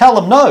to tell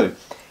them no.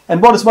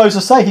 And what does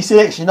Moses say? He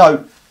said, actually,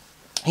 no.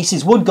 He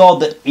says, would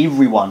God that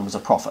everyone was a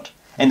prophet,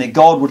 and that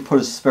God would put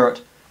his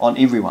Spirit on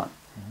everyone.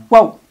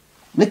 Well,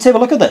 let's have a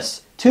look at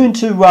this. Turn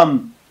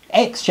to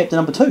Acts chapter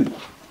number 2.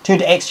 Turn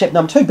to Acts chapter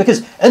number 2,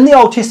 because in the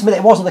Old Testament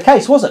that wasn't the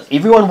case, was it?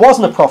 Everyone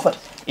wasn't a prophet.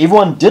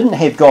 Everyone didn't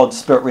have God's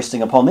Spirit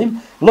resting upon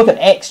them. Look at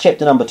Acts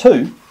chapter number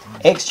 2.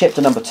 Acts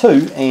chapter number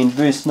 2 and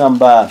verse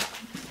number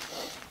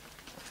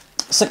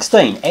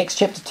 16. Acts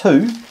chapter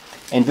 2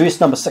 and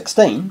verse number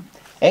 16.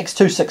 Acts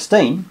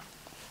 2:16.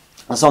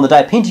 It's on the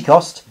day of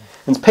Pentecost.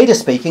 And it's Peter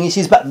speaking. He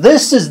says, But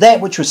this is that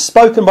which was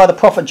spoken by the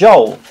prophet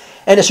Joel.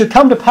 And it shall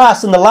come to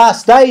pass in the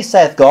last days,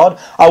 saith God,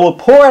 I will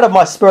pour out of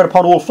my Spirit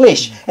upon all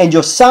flesh, and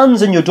your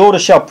sons and your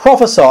daughters shall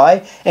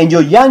prophesy, and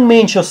your young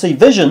men shall see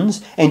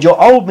visions, and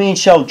your old men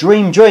shall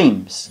dream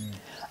dreams.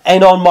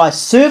 And on my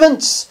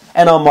servants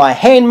and on my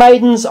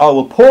handmaidens I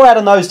will pour out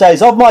in those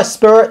days of my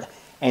Spirit,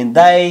 and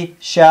they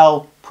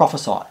shall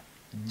prophesy.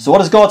 So what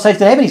does God say is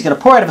going to happen? He's going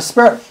to pour out of his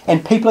Spirit,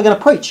 and people are going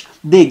to preach.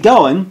 They're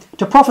going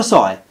to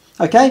prophesy.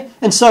 Okay?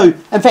 And so,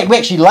 in fact, we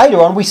actually later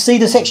on, we see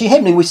this actually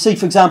happening. We see,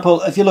 for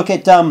example, if you look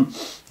at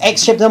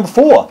Acts chapter number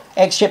 4.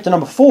 Acts chapter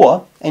number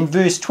 4 and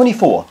verse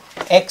 24.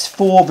 Acts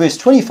 4 verse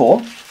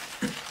 24.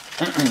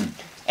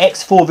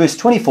 Acts 4 verse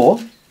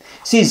 24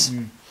 says,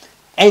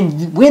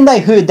 And when they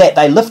heard that,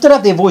 they lifted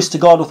up their voice to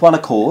God with one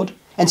accord,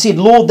 and said,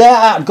 Lord,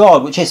 thou art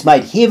God, which hast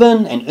made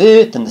heaven and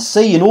earth and the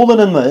sea and all that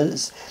in them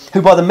is,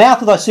 who by the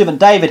mouth of thy servant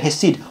David has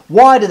said,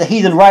 Why do the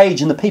heathen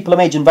rage and the people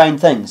imagine vain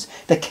things?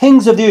 The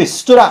kings of the earth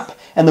stood up,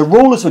 and the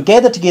rulers were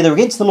gathered together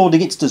against the Lord,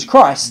 against his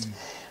Christ.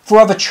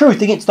 For of a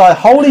truth, against thy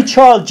holy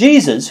child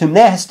Jesus, whom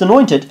thou hast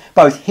anointed,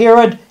 both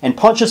Herod and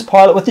Pontius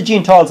Pilate with the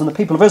Gentiles and the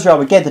people of Israel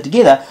were gathered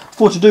together,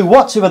 for to do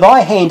whatsoever thy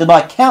hand and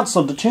thy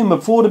counsel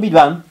determined before to be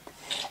done.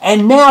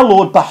 And now,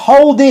 Lord,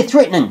 behold their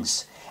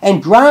threatenings,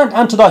 and grant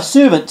unto thy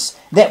servants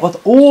that with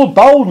all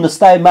boldness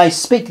they may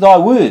speak thy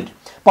word,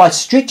 by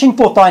stretching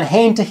forth thine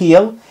hand to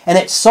heal, and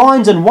that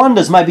signs and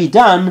wonders may be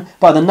done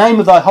by the name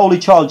of thy holy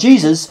child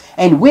Jesus.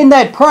 And when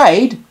they had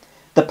prayed,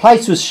 the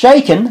place was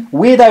shaken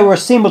where they were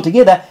assembled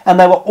together, and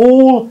they were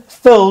all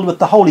filled with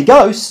the Holy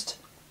Ghost,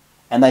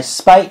 and they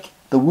spake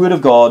the word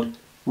of God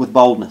with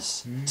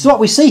boldness. So what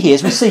we see here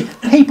is we see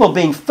people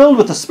being filled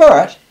with the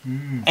Spirit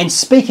and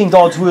speaking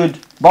God's word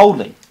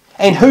boldly.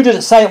 And who did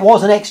it say it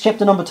was in Acts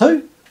chapter number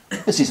 2?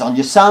 It says on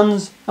your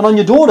sons and on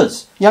your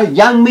daughters.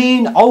 Young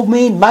men, old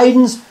men,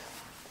 maidens,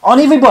 on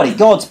everybody.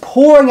 God's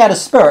pouring out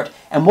his Spirit,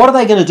 and what are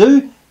they going to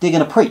do? They're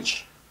going to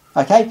preach.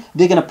 Okay?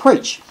 They're going to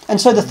preach.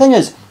 And so the thing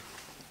is,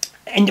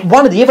 and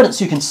one of the evidence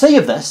you can see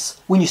of this,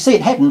 when you see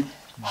it happen,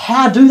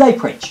 how do they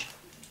preach?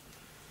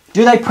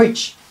 Do they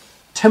preach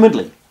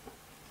timidly?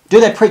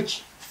 Do they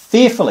preach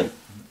fearfully?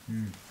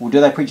 Or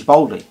do they preach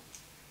boldly?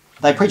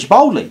 They preach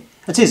boldly.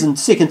 It says in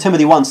 2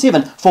 Timothy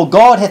 1:7, For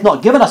God hath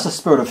not given us a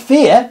spirit of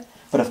fear,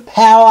 but of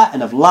power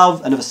and of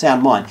love and of a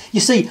sound mind. You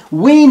see,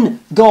 when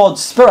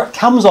God's Spirit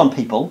comes on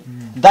people,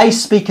 they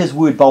speak his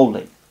word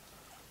boldly.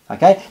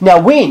 Okay?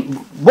 Now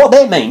what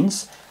that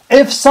means,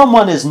 if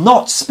someone is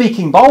not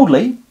speaking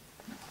boldly,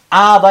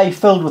 are they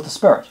filled with the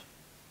Spirit?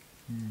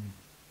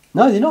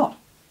 No, they're not.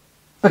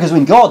 Because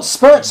when God's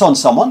Spirit's on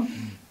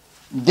someone,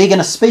 they're going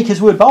to speak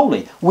his word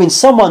boldly. When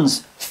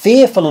someone's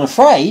fearful and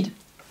afraid,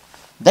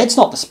 that's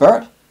not the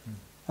Spirit.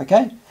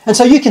 Okay? And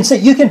so you can see,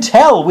 you can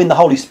tell when the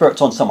Holy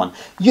Spirit's on someone.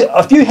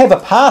 If you have a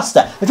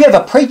pastor, if you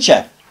have a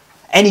preacher,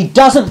 and he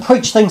doesn't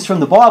preach things from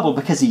the Bible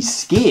because he's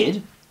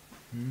scared,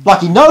 like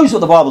he knows what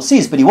the Bible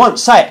says, but he won't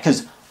say it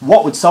because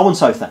what would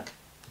so-and-so think?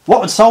 What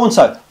would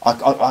so-and-so?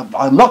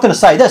 I'm not going to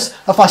say this.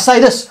 If I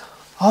say this,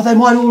 they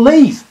might all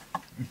leave.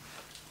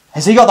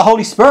 Has he got the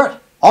Holy Spirit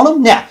on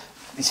him? Now,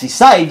 he's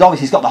saved,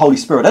 obviously he's got the Holy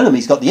Spirit in him,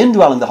 he's got the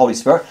indwelling of the Holy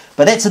Spirit,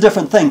 but that's a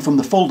different thing from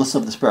the fullness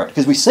of the Spirit.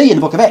 Because we see in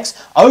the book of Acts,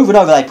 over and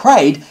over they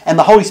prayed, and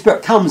the Holy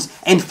Spirit comes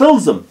and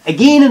fills them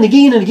again and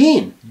again and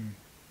again.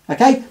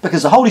 Okay?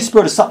 Because the Holy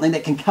Spirit is something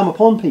that can come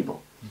upon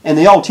people. In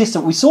the Old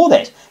Testament we saw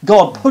that.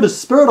 God put His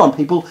Spirit on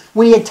people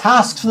when He had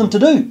tasks for them to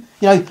do.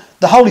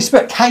 The Holy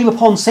Spirit came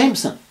upon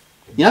Samson.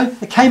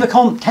 It came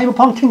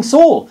upon King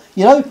Saul.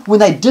 When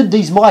they did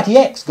these mighty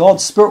acts,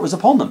 God's Spirit was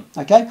upon them.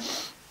 Okay?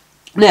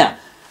 Now,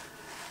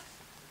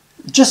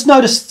 just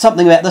notice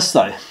something about this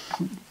though.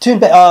 Turn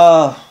back.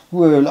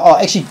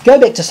 Actually, go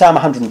back to Psalm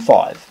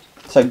 105.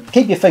 So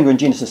keep your finger in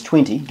Genesis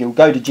 20. You'll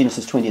go to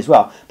Genesis 20 as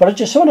well. But I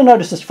just want to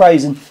notice this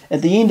phrase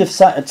at the end of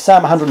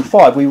Psalm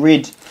 105. We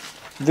read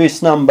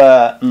verse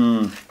number.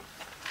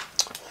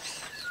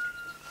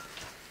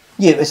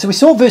 So we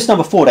saw verse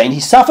number 14.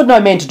 He suffered no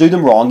man to do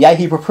them wrong, yea,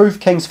 he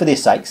reproved kings for their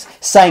sakes,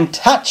 saying,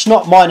 touch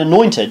not mine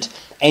anointed,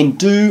 and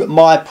do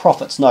my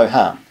prophets no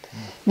harm.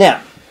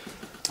 Now,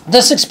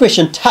 this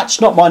expression,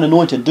 touch not mine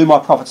anointed, do my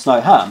prophets no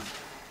harm,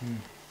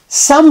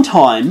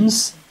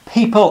 sometimes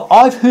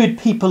I've heard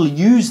people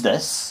use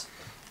this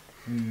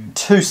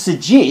to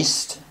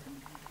suggest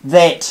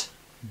that,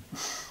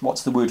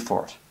 what's the word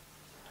for it?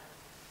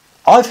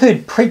 I've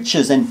heard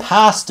preachers and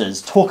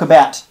pastors talk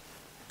about,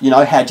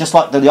 how just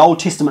like the Old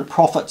Testament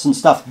prophets and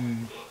stuff,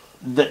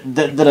 that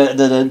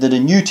a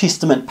New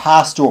Testament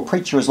pastor or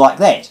preacher is like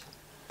that.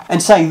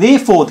 And saying,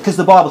 therefore, because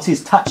the Bible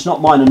says, touch not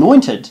mine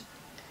anointed,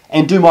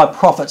 and do my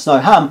prophets no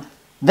harm,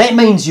 that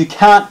means you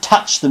can't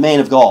touch the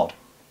man of God.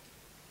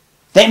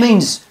 That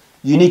means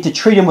you need to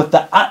treat him with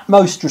the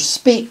utmost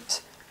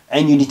respect,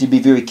 and you need to be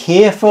very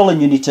careful,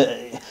 and you need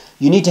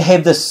to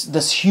have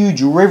this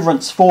huge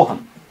reverence for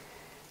him.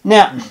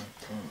 Now,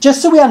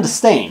 just so we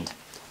understand,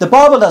 the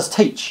Bible does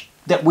teach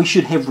that we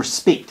should have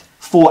respect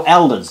for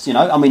elders,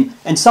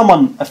 and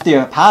someone, if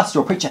they're a pastor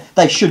or preacher,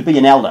 they should be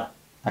an elder,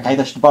 okay?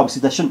 The Bible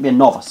says they shouldn't be a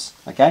novice,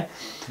 okay?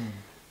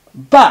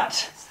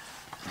 But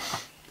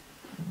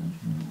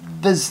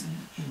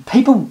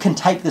people can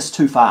take this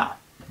too far,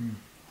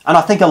 and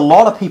I think a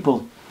lot of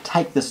people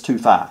take this too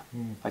far,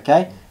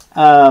 okay?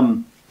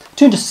 Turn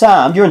to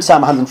Psalm, you're in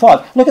Psalm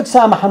 105, look at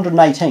Psalm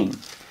 118,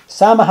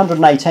 Psalm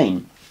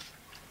 118,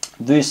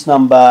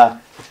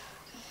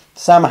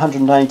 Psalm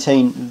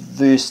 118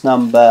 verse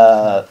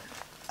number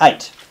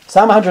 8.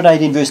 Psalm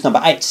 118 verse number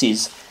 8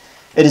 says,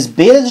 it is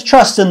better to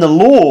trust in the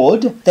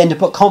Lord than to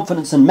put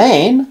confidence in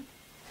man.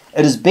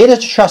 It is better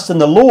to trust in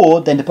the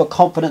Lord than to put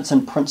confidence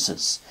in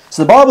princes.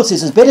 So the Bible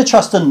says it's better to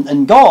trust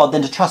in God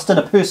than to trust in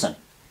a person.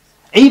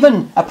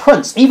 Even a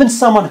prince, even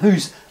someone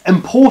who's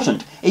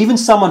important, even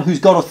someone who's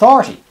got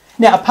authority.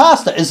 Now a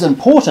pastor is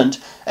important,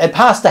 a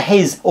pastor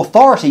has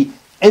authority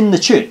in the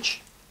church.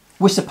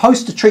 We're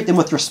supposed to treat them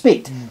with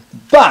respect.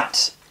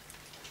 But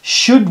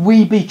should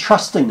we be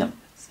trusting them?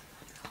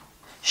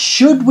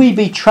 Should we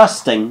be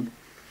trusting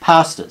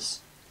pastors?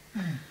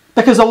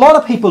 Because a lot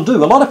of people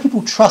do. A lot of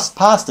people trust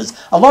pastors.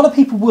 A lot of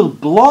people will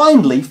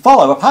blindly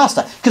follow a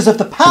pastor. Because if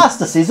the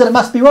pastor says it, it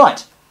must be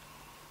right.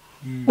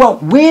 Well,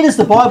 where does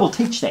the Bible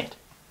teach that?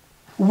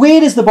 Where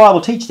does the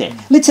Bible teach that?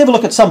 Let's have a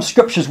look at some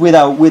scriptures where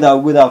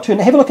they'll turn.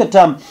 Have a look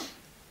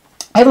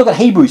at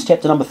Hebrews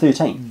chapter number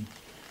 13.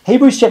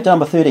 Hebrews chapter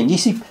number 13. You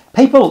see,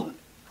 people,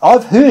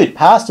 I've heard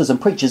pastors and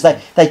preachers,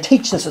 they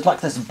teach this, it's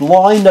like this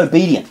blind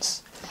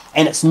obedience.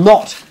 And it's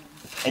not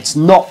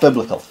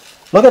biblical.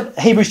 Look at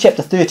Hebrews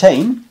chapter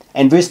 13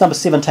 and verse number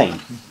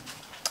 17.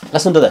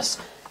 Listen to this.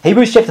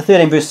 Hebrews chapter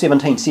 13 verse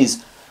 17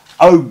 says,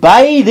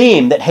 obey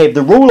them that have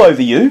the rule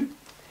over you,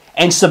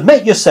 and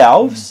submit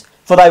yourselves,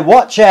 for they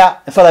watch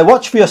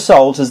for your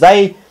souls as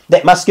they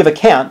that must give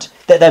account,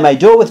 that they may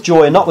do it with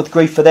joy and not with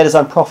grief, for that is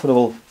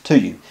unprofitable to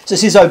you. So it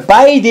says,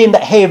 obey them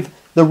that have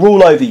the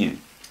rule over you.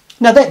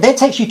 Now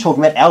that's actually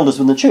talking about elders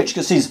within the church,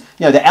 because it says,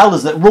 the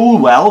elders that rule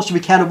well should be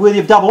counted worthy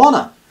of double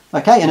honour.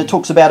 Okay, and it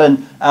talks about in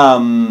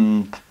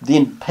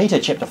Peter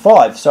chapter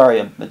 5,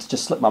 sorry, it's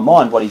just slipped my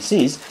mind what he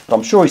says, but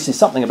I'm sure he says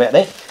something about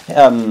that.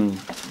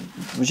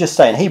 It was just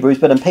saying Hebrews,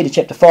 but in Peter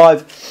chapter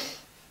 5,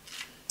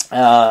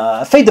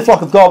 feed the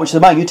flock of God which is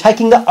among you,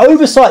 taking the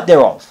oversight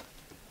thereof.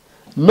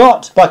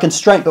 Not by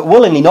constraint, but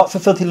willingly, not for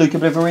filthy lucre,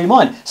 but of a ready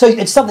mind. So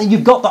it's something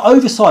you've got the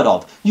oversight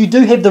of. You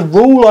do have the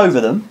rule over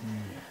them.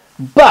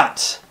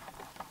 But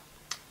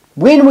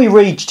when we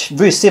read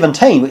verse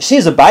 17, which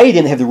says, obey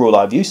them that have the rule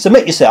over you,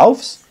 submit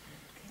yourselves.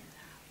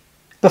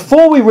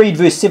 Before we read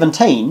verse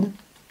 17,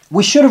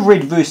 we should have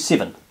read verse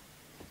 7.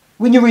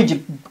 When you read,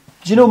 do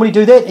you normally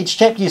do that? Each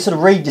chapter you sort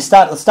of read, you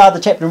start at the start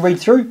of the chapter and read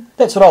through.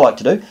 That's what I like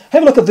to do.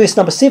 Have a look at verse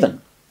number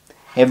 7.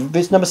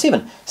 Verse number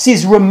 7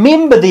 says,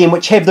 remember them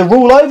which have the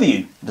rule over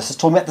you. This is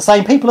talking about the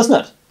same people,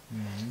 isn't it?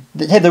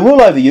 That have the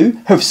rule over you,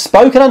 who have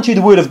spoken unto you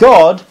the word of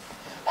God,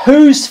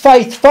 whose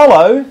faith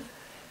follow,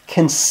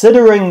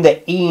 considering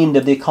the end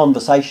of their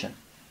conversation.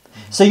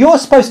 So you're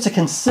supposed to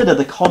consider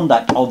the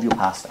conduct of your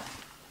pastor.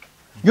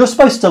 You're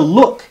supposed to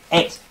look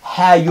at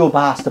how your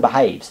pastor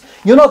behaves.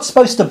 You're not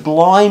supposed to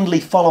blindly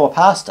follow a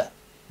pastor.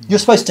 You're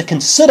supposed to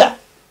consider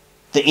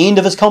the end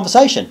of his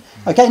conversation.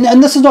 Okay,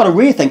 and this is not a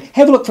rare thing.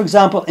 Have a look, for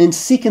example, in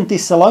 2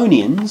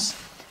 Thessalonians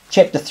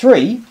chapter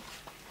 3,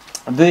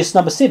 verse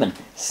number 7.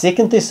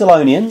 2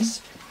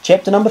 Thessalonians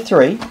chapter number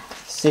 3,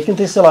 2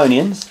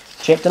 Thessalonians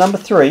chapter number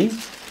 3,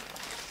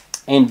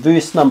 and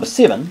verse number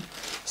 7.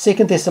 2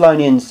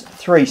 Thessalonians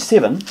 3,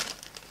 7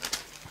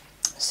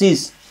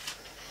 says,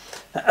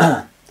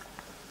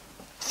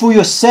 for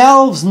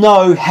yourselves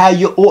know how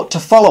you ought to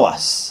follow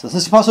us. This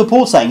is Apostle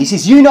Paul saying. He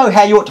says, you know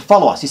how you ought to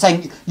follow us. He's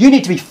saying, you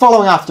need to be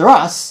following after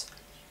us.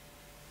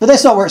 But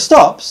that's not where it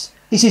stops.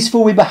 He says,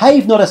 for we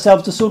behave not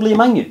ourselves disorderly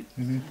among you.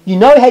 Mm-hmm. You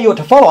know how you ought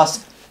to follow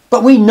us,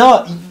 but you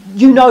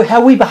know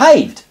how we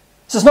behaved.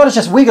 So it's not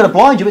just we're going to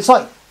blind you. It's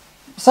like,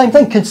 same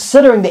thing,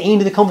 considering the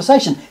end of the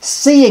conversation,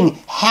 seeing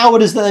how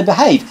it is that they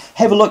behave.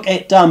 Have a look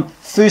at 1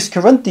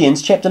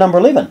 Corinthians chapter number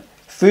 11.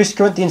 1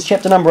 Corinthians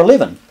chapter number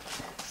 11.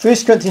 1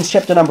 Corinthians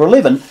chapter number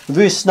 11,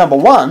 verse number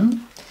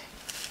 1.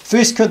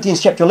 1 Corinthians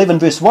chapter 11,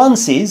 verse 1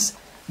 says,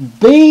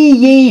 be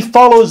ye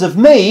followers of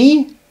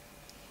me,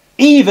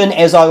 even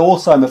as I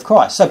also am of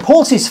Christ. So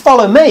Paul says,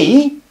 follow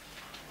me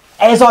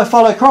as I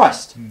follow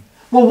Christ.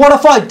 Well, what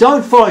if I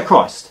don't follow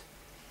Christ?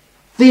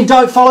 Then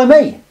don't follow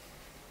me.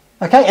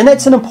 Okay, and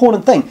that's an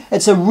important thing.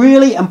 It's a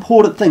really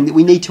important thing that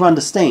we need to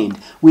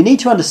understand. We need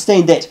to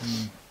understand that,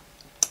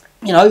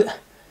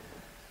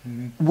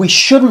 we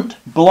shouldn't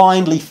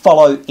blindly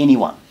follow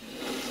anyone.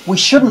 We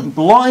shouldn't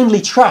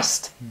blindly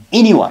trust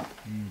anyone.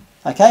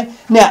 Okay?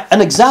 Now,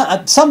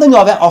 something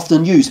I've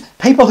often used,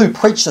 people who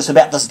preach this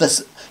about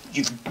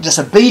this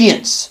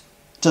obedience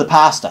to the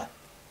pastor.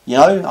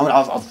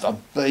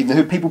 I've even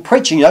heard people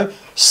preaching,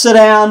 sit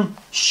down,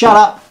 shut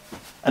up,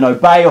 and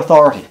obey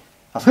authority.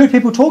 I've heard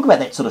people talk about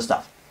that sort of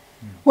stuff.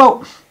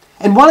 Well,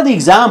 and one of the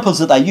examples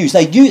that they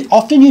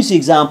often use the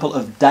example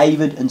of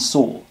David and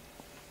Saul.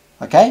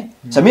 Okay?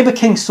 So remember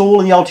King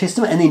Saul in the Old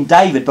Testament, and then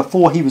David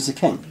before he was the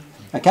king.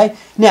 Okay?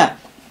 Now,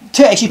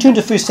 actually turn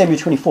to 1 Samuel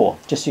 24,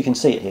 just so you can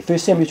see it here. 1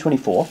 Samuel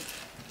 24.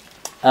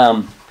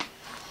 1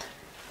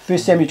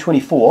 Samuel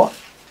 24.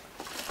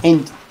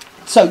 And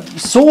so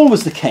Saul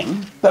was the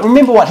king, but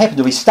remember what happened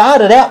to him. He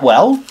started out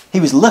well. He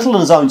was little in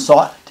his own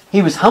sight.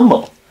 He was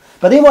humble.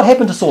 But then what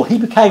happened to Saul? He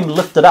became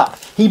lifted up.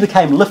 He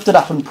became lifted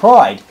up in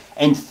pride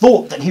and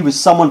thought that he was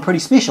someone pretty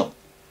special.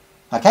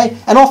 Okay?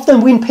 And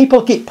often when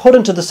people get put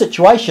into the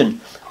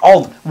situation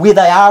of where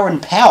they are in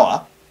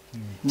power,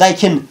 they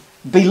can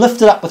be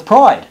lifted up with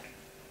pride.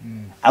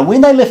 And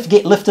when they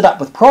get lifted up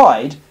with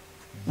pride,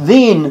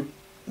 then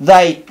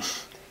they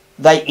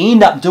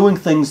end up doing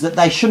things that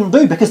they shouldn't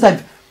do because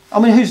have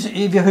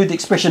you heard the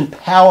expression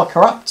power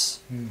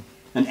corrupts?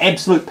 And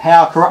absolute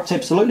power corrupts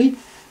absolutely.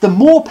 The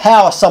more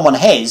power someone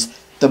has,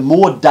 the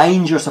more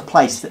dangerous a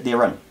place that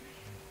they're in.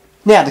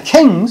 Now, the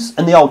kings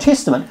in the Old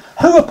Testament,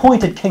 who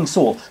appointed King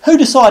Saul? Who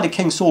decided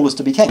King Saul was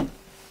to be king?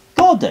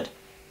 God did.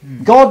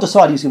 God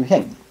decided he was going to be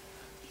king.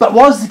 But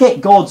was that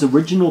God's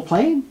original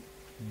plan?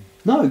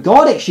 No,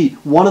 God actually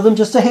wanted them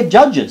just to have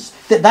judges.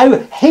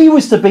 He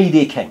was to be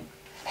their king.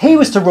 He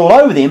was to rule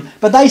over them,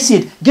 but they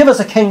said, give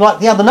us a king like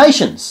the other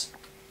nations.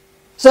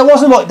 So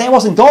that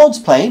wasn't God's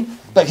plan,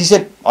 but he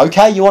said,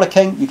 okay, you want a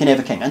king, you can have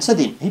a king. And so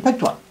then he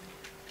picked one.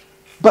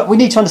 But we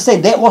need to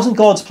understand that wasn't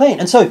God's plan.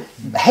 And so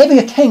having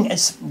a king,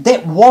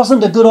 that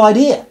wasn't a good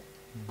idea.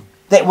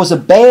 That was a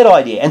bad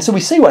idea. And so we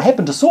see what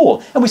happened to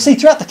Saul. And we see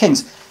throughout the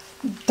kings,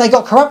 they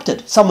got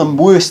corrupted. Some of them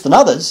worse than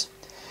others.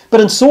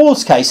 But in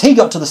Saul's case, he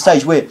got to the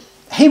stage where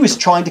he was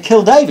trying to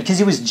kill David because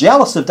he was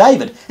jealous of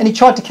David. And he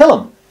tried to kill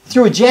him.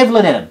 Threw a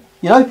javelin at him.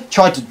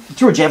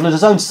 Threw a javelin at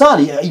his own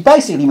son. He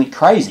basically went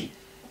crazy.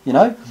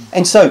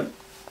 And so...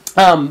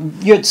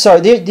 1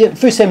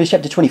 Samuel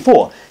chapter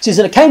 24 says,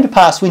 and it came to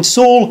pass when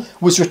Saul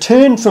was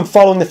returned from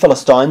following the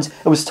Philistines,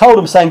 it was told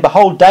him, saying,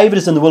 behold, David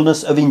is in the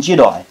wilderness of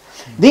En-gedi.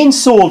 Then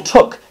Saul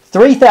took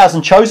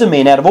 3,000 chosen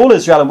men out of all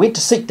Israel and went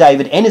to seek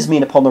David and his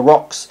men upon the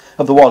rocks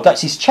of the wild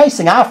goats. He's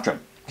chasing after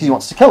him because he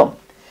wants to kill him.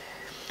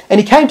 And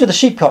he came to the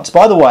sheepcotes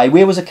by the way,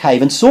 where was a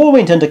cave, and Saul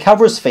went in to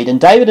cover his feet,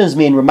 and David and his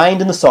men remained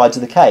in the sides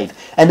of the cave.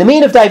 And the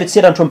men of David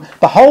said unto him,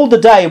 behold the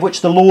day of which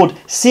the Lord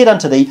said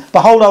unto thee,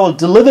 behold, I will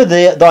deliver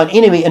thine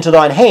enemy into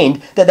thine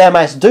hand, that thou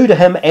mayest do to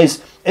him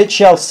as it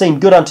shall seem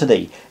good unto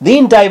thee.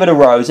 Then David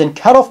arose and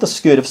cut off the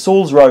skirt of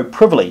Saul's robe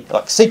privily,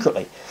 like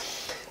secretly.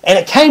 And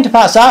it came to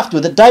pass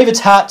afterward that David's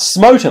heart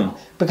smote him,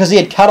 because he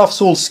had cut off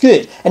Saul's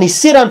skirt. And he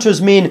said unto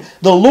his men,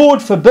 the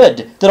Lord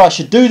forbid that I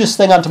should do this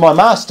thing unto my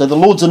master, the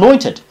Lord's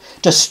anointed,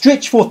 to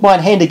stretch forth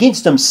mine hand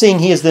against him, seeing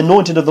he is the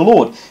anointed of the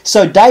Lord.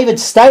 So David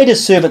stayed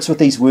his servants with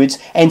these words,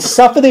 and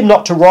suffered them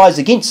not to rise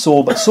against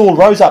Saul. But Saul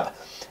rose up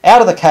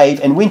out of the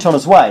cave and went on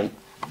his way.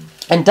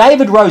 And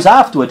David rose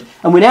afterward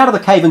and went out of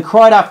the cave and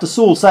cried after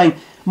Saul, saying,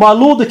 my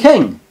lord the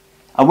king.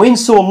 And when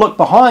Saul looked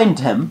behind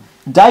him,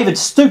 David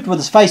stooped with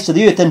his face to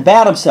the earth and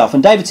bowed himself.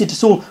 And David said to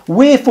Saul,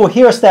 wherefore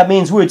hearest thou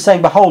men's words,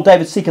 saying, behold,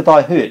 David seeketh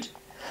thy hurt?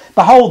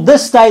 Behold,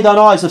 this day thine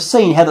eyes have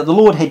seen how that the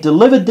Lord had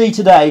delivered thee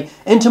today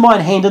into mine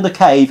hand in the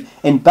cave,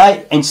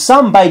 and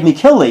some bade me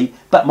kill thee,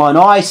 but mine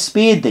eyes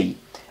spared thee.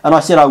 And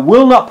I said, I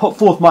will not put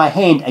forth my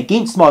hand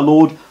against my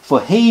Lord, for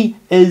he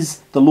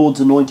is the Lord's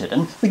anointed.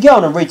 And we go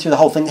on and read through the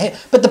whole thing here.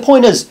 But the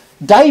point is,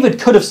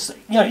 David could have,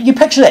 you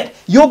picture that.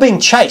 You're being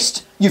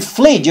chased. You've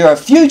fled. You're a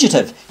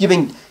fugitive.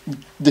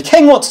 The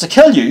king wants to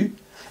kill you,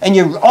 and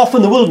you're off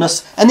in the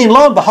wilderness, and then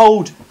lo and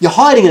behold, you're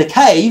hiding in a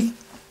cave,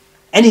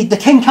 and the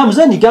king comes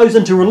in. He goes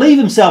in to relieve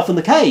himself in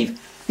the cave.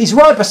 He's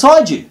right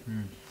beside you.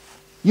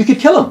 You could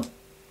kill him.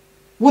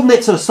 Wouldn't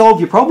that sort of solve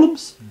your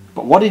problems?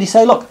 But what did he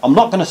say? Look, I'm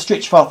not going to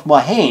stretch forth my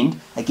hand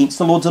against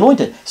the Lord's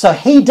anointed. So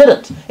he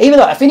didn't. Even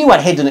though if anyone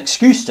had an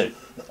excuse to,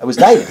 it was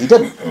David. He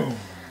didn't.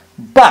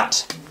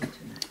 But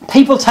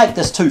people take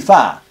this too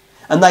far.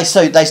 And they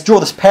draw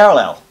this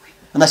parallel.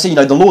 And they say,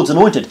 the Lord's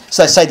anointed.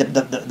 So they say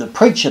the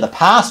preacher, the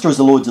pastor is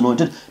the Lord's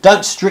anointed.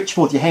 Don't stretch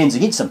forth your hands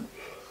against him.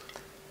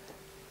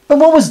 But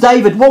what was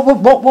David,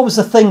 what was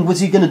the thing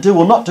was he going to do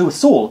or not do with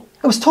Saul?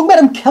 It was talking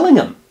about him killing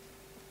him.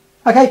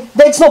 Okay,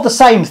 that's not the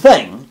same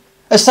thing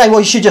as saying, well,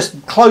 you should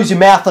just close your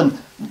mouth and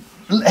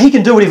he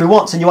can do whatever he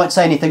wants and you won't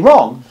say anything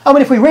wrong. I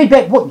mean, if we read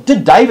back, what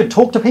did David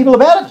talk to people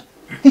about it?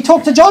 He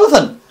talked to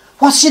Jonathan.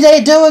 What's your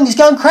dad doing? He's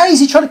going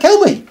crazy, trying to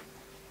kill me.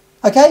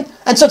 Okay,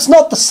 and so it's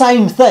not the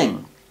same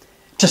thing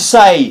to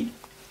say,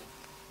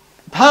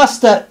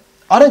 Pastor,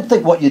 I don't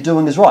think what you're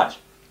doing is right.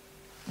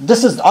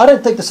 I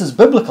don't think this is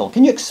biblical.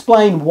 Can you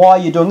explain why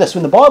you're doing this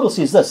when the Bible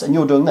says this and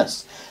you're doing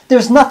this?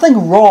 There's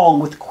nothing wrong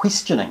with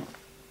questioning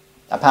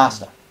a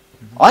pastor.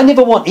 I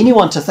never want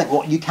anyone to think,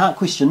 well, you can't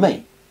question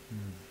me.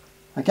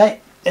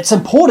 Okay? It's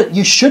important.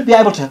 You should be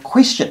able to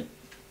question.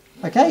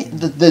 Okay?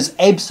 There's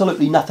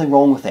absolutely nothing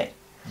wrong with that.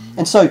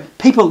 And so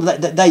people,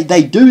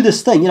 they do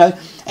this thing,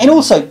 and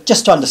also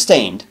just to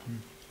understand,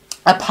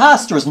 a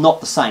pastor is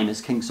not the same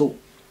as King Saul.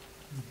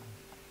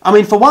 I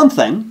mean, for one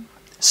thing,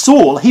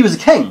 Saul, he was a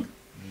king.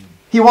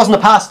 He wasn't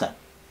a pastor.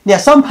 Now,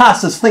 some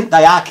pastors think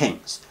they are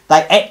kings.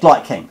 They act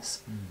like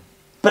kings.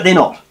 But they're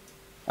not.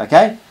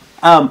 Okay?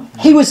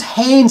 He was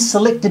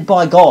hand-selected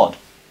by God.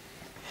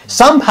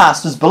 Some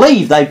pastors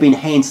believe they've been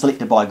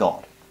hand-selected by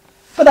God.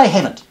 But they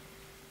haven't.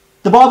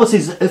 The Bible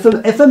says,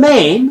 if a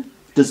man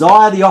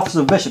desire the office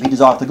of bishop, he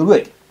desireth the good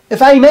work.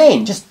 If a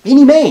man, just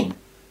any man.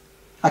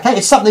 Okay?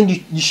 It's something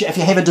if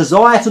you have a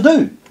desire to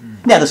do.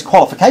 Now, there's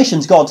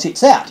qualifications God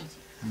sets out.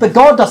 But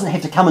God doesn't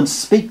have to come and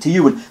speak to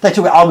you and they talk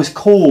about, I was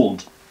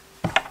called.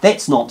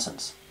 That's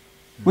nonsense.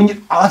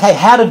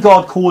 How did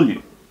God call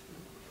you?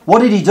 What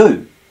did he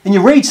do? And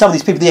you read some of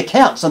these people, the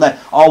accounts, and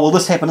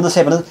this happened and this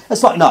happened.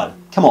 It's like, no,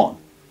 come on.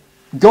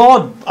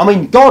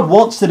 God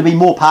wants there to be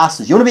more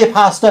pastors. You want to be a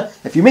pastor?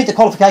 If you meet the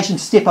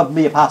qualifications, step up and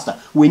be a pastor.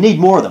 We need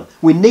more of them.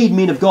 We need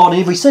men of God in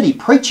every city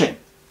preaching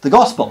the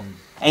gospel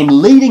and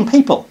leading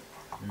people.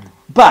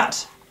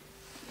 But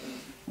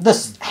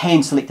this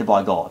hand-selected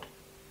by God.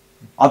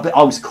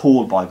 I was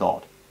called by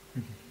God.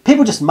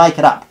 People just make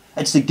it up.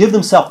 It's to give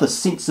themselves this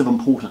sense of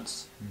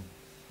importance.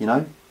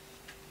 And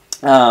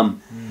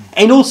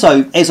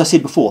also, as I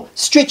said before,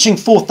 stretching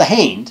forth the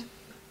hand,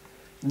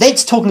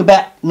 that's talking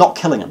about not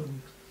killing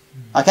him.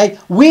 Okay?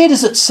 Where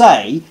does it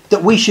say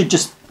that we should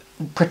just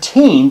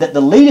pretend that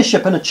the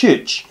leadership in a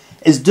church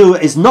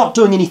is not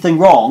doing anything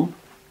wrong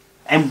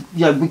and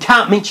we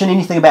can't mention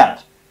anything about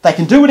it? They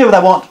can do whatever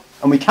they want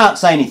and we can't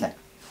say anything.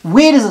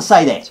 Where does it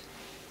say that?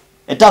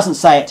 It doesn't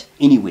say it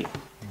anywhere.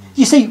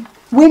 You see,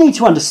 we need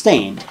to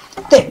understand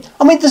that,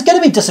 there's going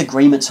to be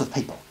disagreements with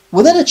people.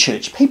 Within a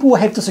church, people will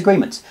have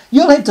disagreements.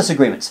 You'll have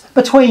disagreements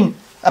between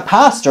a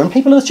pastor and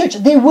people in the church.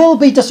 There will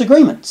be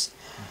disagreements.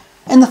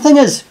 And the thing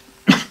is,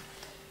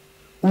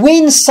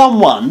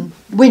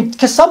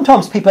 because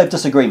sometimes people have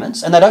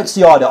disagreements and they don't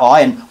see eye to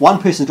eye and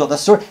one person's got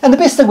this story, and the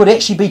best thing would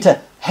actually be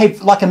to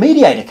have like a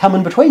mediator come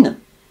in between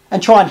them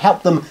and try and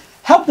help them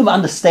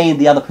understand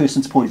the other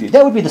person's point of view.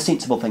 That would be the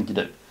sensible thing to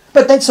do.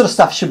 But that sort of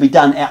stuff should be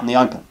done out in the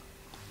open.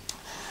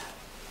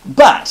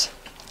 But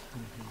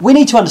we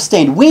need to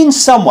understand when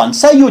someone,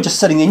 say you're just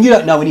sitting there and you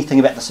don't know anything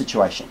about the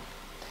situation,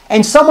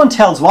 and someone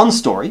tells one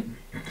story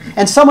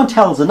and someone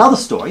tells another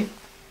story,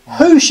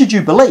 who should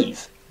you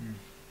believe?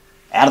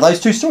 Out of those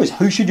two stories,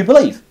 who should you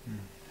believe?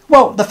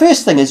 Well, the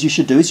first thing you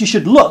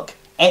should look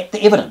at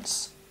the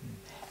evidence.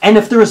 And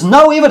if there is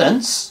no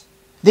evidence,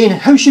 then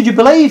who should you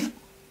believe?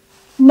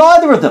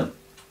 Neither of them.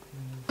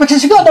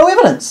 Because you've got no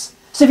evidence.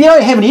 So if you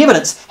don't have any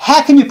evidence,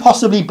 how can you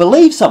possibly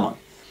believe someone?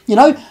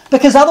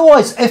 Because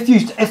otherwise,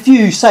 if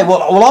you say,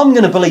 well, I'm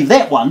going to believe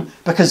that one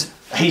because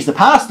he's the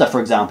pastor, for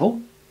example,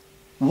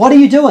 what are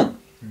you doing?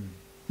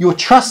 You're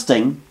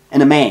trusting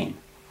in a man.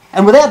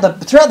 And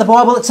throughout the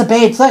Bible, it's a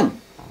bad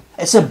thing.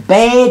 It's a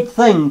bad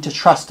thing to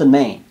trust in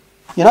man.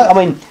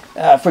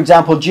 For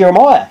example,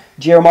 Jeremiah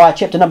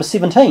chapter number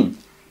 17.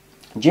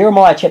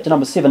 Jeremiah chapter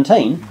number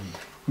 17,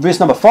 verse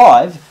number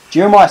 5,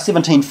 Jeremiah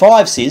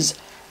 17:5 says,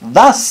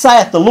 Thus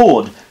saith the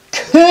Lord,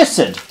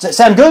 cursed, does that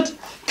sound good?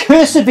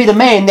 Cursed be the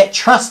man that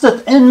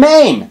trusteth in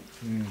man,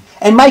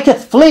 and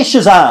maketh flesh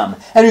his arm,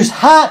 and whose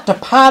heart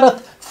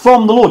departeth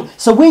from the Lord.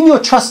 So when you're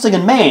trusting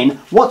in man,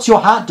 what's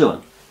your heart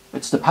doing?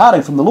 It's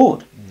departing from the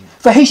Lord.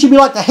 For he shall be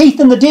like the heath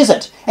in the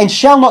desert, and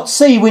shall not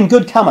see when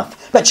good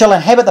cometh, but shall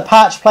inhabit the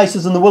parched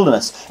places in the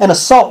wilderness, and a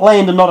salt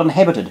land and not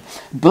inhabited.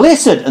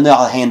 Blessed, on the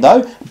other hand,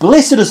 though,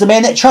 blessed is the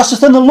man that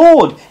trusteth in the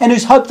Lord, and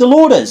whose hope the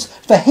Lord is.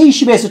 For he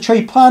shall be as a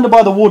tree planted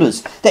by the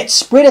waters, that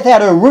spreadeth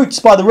out her roots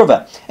by the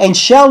river, and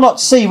shall not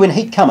see when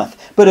heat cometh.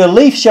 But her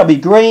leaf shall be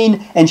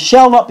green, and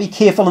shall not be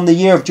careful in the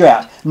year of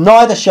drought,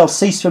 neither shall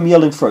cease from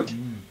yielding fruit.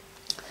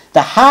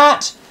 The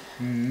heart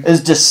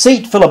is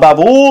deceitful above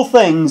all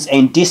things,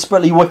 and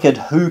desperately wicked.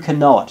 Who can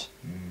know it?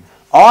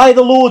 I,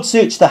 the Lord,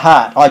 search the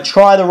heart. I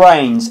try the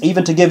reins,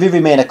 even to give every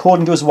man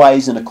according to his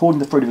ways and according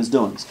to the fruit of his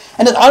doings.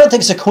 And I don't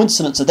think it's a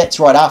coincidence that that's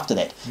right after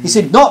that. He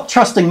said, not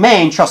trusting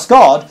man, trust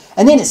God.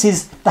 And then it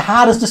says, the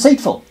heart is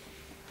deceitful.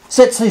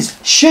 So it says,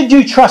 should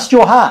you trust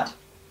your heart?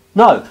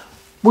 No.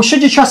 Well,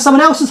 should you trust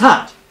someone else's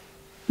heart?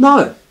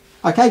 No.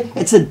 Okay?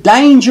 It's a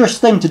dangerous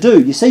thing to do,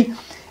 you see.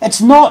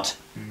 It's not...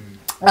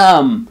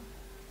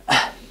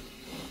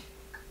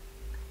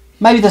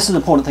 maybe this is an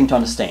important thing to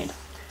understand.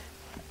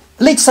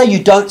 Let's say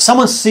you don't...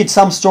 Someone said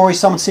some story,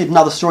 someone said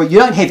another story. You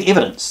don't have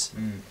evidence.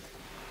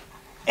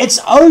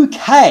 It's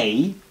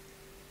okay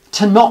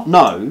to not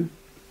know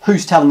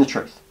who's telling the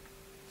truth.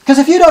 Because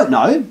if you don't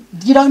know,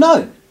 you don't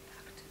know.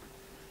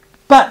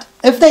 But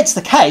if that's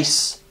the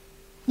case,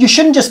 you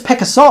shouldn't just pick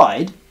a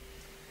side.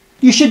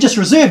 You should just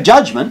reserve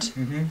judgment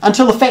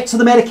until the facts of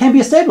the matter can be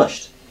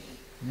established.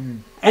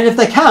 And if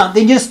they can't,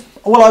 then just,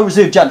 well, I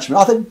reserve judgment.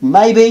 I think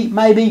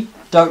maybe,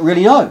 don't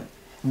really know.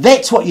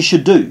 That's what you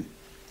should do.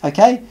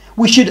 Okay?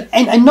 We should,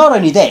 and not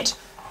only that,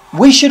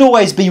 we should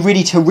always be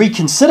ready to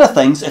reconsider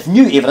things if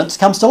new evidence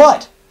comes to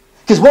light.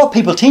 Because what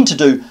people tend to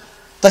do,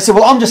 they say,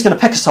 well, I'm just going to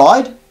pick a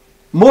side.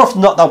 More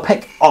often than not, they'll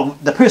pick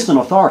the person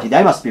in authority.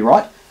 They must be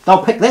right.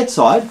 They'll pick that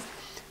side.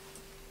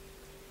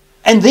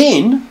 And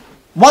then,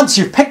 once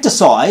you've picked a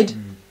side,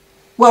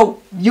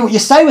 well, you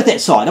stay with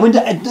that side. I mean,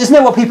 isn't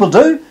that what people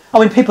do? I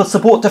mean, people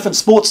support different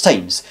sports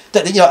teams.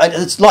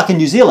 It's like in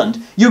New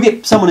Zealand. You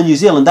get someone in New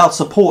Zealand, they'll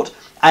support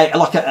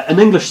an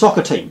English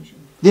soccer team.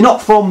 They're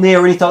not from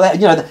there or anything like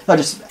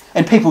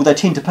that. They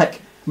tend to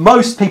pick.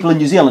 Most people in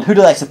New Zealand, who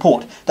do they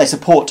support? They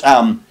support,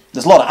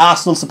 there's a lot of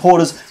Arsenal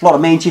supporters, a lot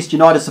of Manchester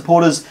United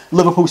supporters,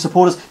 Liverpool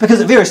supporters,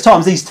 because at various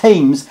times these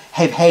teams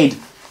have had,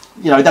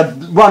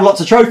 they've won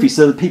lots of trophies,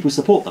 so that people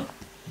support them.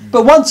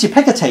 But once you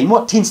pick a team,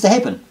 what tends to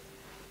happen?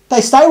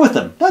 They stay with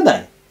them, don't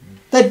they?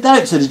 They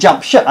don't sort of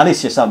jump ship,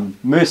 unless you're some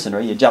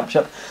mercenary, you jump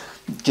ship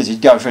because you're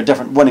going for a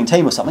different winning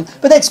team or something.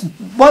 But that's,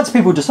 once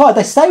people decide,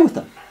 they stay with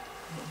them.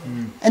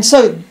 And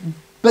so,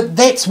 but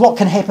that's what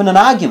can happen in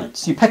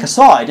arguments. You pick a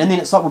side, and then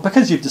it's like, well,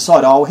 because you've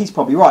decided, oh, well, he's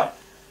probably right,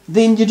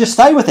 then you just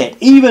stay with that,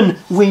 even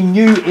when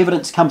new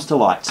evidence comes to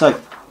light. So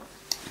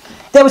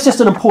that was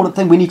just an important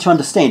thing we need to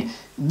understand.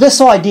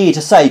 This idea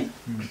to say,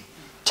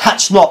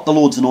 touch not the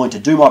Lord's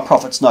anointed, do my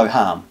prophets no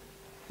harm.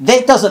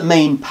 That doesn't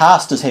mean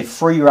pastors have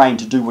free rein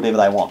to do whatever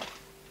they want.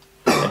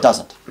 It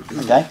doesn't.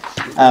 Okay?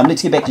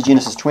 Let's get back to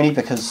Genesis 20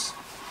 because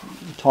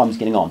time's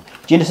getting on.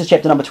 Genesis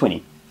chapter number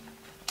 20,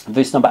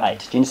 verse number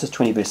 8. Genesis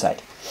 20, verse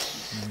 8.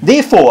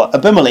 Therefore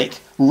Abimelech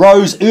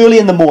rose early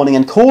in the morning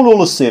and called all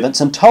his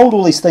servants and told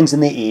all these things in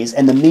their ears,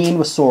 and the men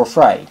were sore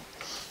afraid.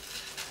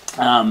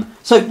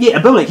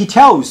 Abimelech, he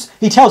tells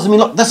them,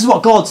 look, this is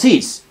what God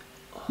says.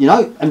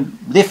 And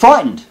they're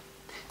frightened.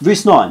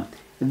 Verse 9.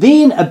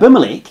 Then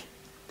Abimelech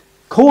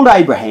called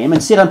Abraham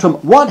and said unto him,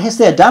 what hast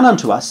thou done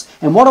unto us,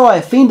 and what have I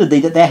offended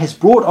thee, that thou hast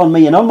brought on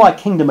me and on my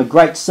kingdom a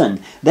great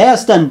sin? Thou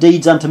hast done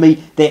deeds unto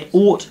me that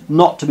ought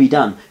not to be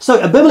done.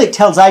 So Abimelech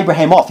tells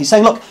Abraham off. He's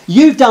saying, look,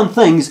 you've done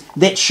things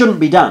that shouldn't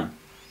be done.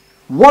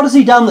 What has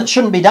he done that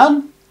shouldn't be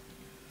done?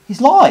 He's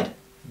lied.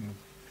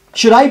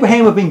 Should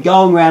Abraham have been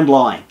going around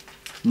lying?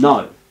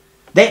 No.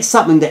 That's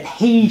something that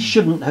he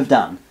shouldn't have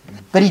done.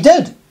 But he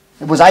did.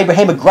 Was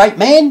Abraham a great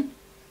man?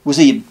 Was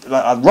he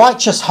a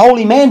righteous,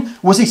 holy man?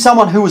 Was he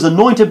someone who was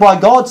anointed by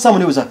God?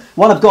 Someone who was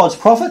one of God's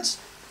prophets?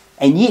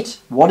 And yet,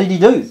 what did he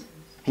do?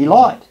 He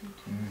lied.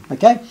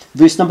 Okay?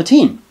 Verse number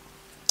 10.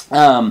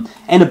 And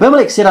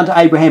Abimelech said unto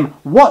Abraham,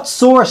 what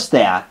sawest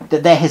thou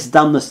that thou hast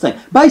done this thing?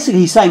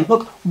 Basically, he's saying,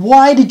 look,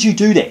 why did you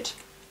do that?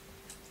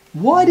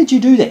 Why did you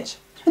do that?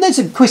 And that's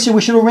a question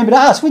we should remember to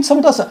ask. When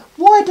someone does that,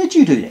 why did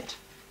you do that?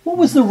 What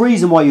was the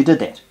reason why you did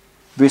that?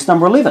 Verse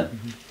number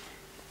 11.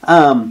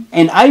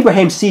 And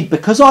Abraham said,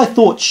 because I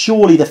thought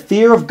surely the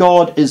fear of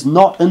God is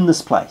not in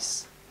this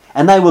place,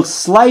 and they will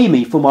slay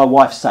me for my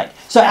wife's sake.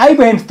 So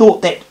Abraham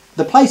thought that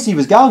the place he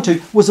was going to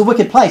was a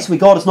wicked place where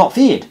God is not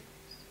feared.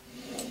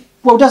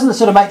 Well, doesn't it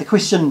sort of make the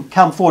question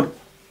come forward,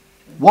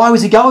 why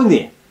was he going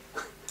there?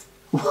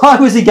 Why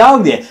was he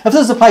going there? If this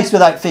is a place where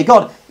they don't fear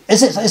God,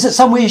 is it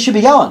somewhere you should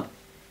be going?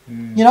 I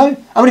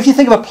mean, if you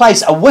think of a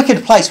place, a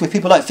wicked place where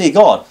people don't fear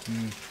God,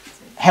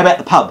 how about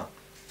the pub?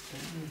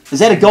 Is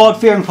that a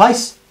God-fearing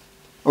place?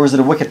 Or is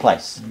it a wicked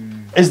place?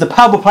 Is the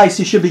pub a place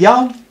you should be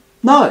going?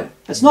 No,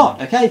 it's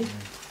not, okay?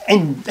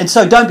 And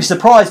so don't be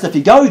surprised if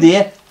you go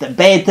there that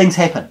bad things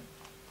happen.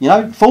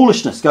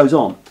 Foolishness goes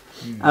on.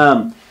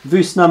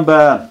 Verse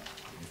number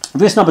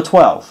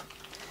 12.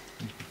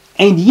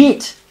 And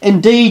yet,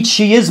 indeed,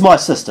 she is my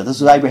sister. This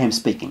is Abraham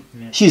speaking.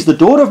 She is the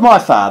daughter of my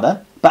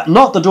father, but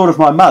not the daughter of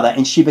my mother,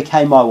 and she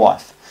became my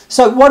wife.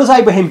 So what does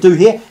Abraham do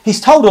here?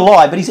 He's told a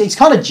lie, but he's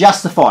kind of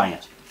justifying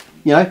it.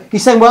 You know,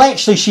 he's saying, well,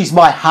 actually, she's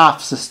my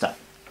half-sister.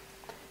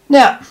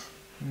 Now,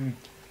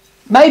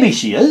 maybe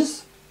she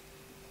is,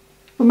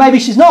 but maybe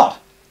she's not.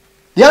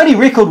 The only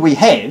record we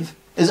have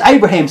is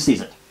Abraham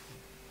says it.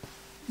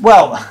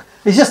 Well,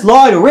 he's just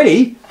lied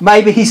already.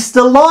 Maybe he's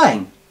still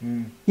lying.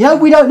 You know,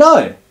 we don't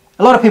know.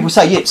 A lot of people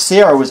say, yeah,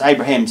 Sarah was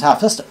Abraham's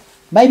half-sister.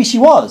 Maybe she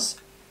was,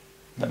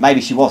 but maybe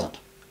she wasn't.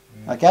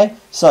 Okay?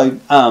 So,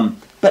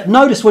 but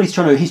notice what he's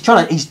trying to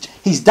do.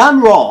 He's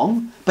done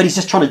wrong, but he's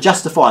just trying to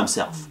justify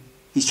himself.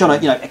 He's trying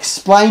to, you know,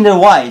 explain it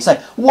away and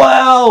say,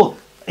 well,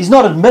 he's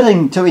not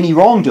admitting to any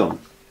wrongdoing.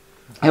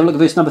 Have a look at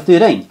verse number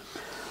 13.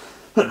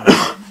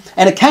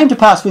 And it came to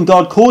pass when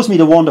God caused me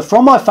to wander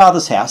from my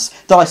father's house,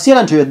 that I said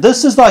unto her,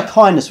 this is thy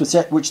kindness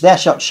which thou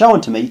shalt show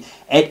unto me.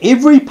 At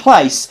every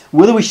place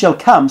whither we shall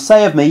come,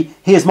 say of me,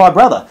 he is my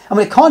brother. I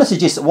mean, it kind of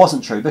suggests it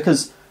wasn't true,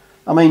 because,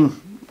 I mean,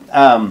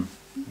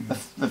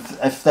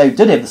 if they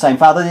did have the same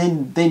father,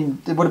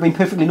 then it would have been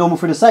perfectly normal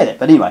for her to say that.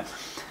 But anyway,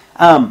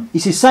 he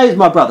says, say is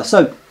my brother.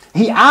 So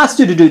he asked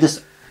her to do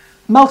this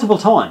multiple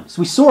times.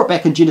 We saw it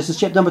back in Genesis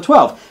chapter number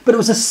 12. But it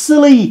was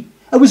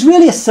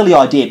really a silly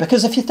idea,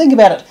 because if you think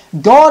about it,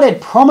 God had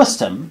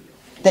promised him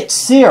that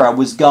Sarah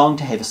was going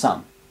to have a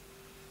son.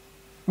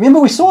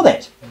 Remember, we saw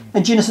that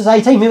in Genesis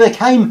 18. Remember, they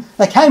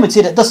came and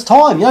said, at this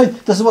time, you know,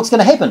 this is what's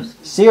going to happen.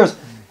 Sarah's,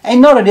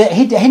 and not only that,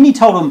 hadn't he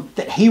told him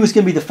that he was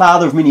going to be the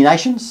father of many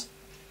nations?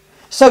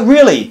 So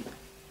really,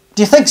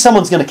 do you think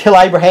someone's going to kill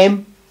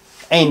Abraham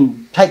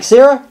and take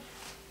Sarah?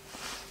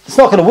 It's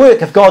not going to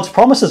work if God's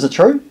promises are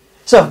true.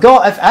 So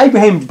if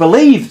Abraham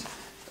believed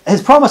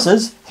his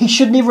promises, he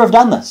should never have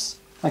done this.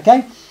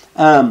 Okay,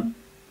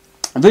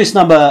 verse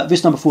number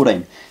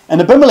 14.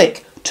 And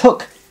Abimelech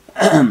took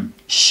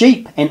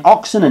sheep and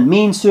oxen and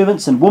men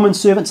servants and women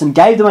servants and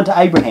gave them unto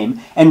Abraham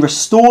and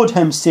restored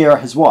him Sarah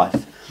his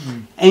wife.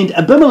 And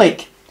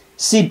Abimelech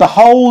said,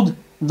 behold,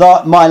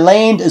 my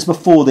land is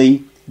before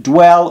thee,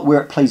 dwell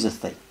where it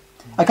pleaseth thee.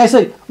 Okay,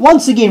 so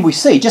once again we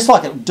see, just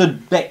like it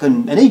did back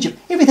in Egypt,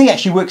 everything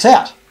actually works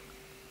out.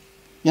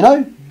 You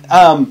know,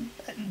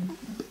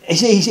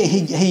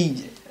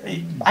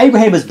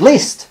 Abraham is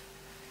blessed.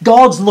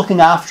 God's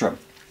looking after him.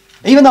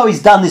 Even though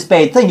he's done this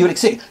bad thing, you would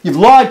accept, you've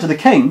lied to the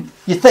king,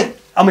 you think,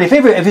 I mean,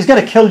 if he's going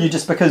to kill you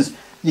just because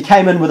you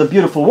came in with a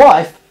beautiful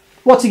wife,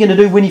 what's he going to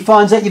do when he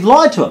finds out you've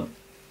lied to him?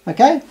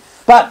 Okay?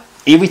 But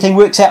everything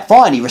works out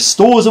fine. He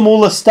restores him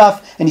all this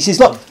stuff, and he says,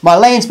 look, my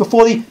land's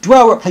before thee,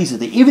 dwell where it pleases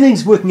thee.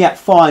 Everything's working out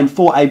fine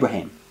for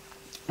Abraham.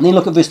 And then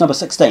look at verse number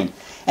 16.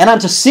 And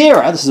unto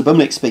Sarah, this is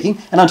Abimelech speaking,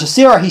 and unto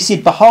Sarah he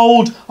said,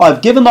 behold, I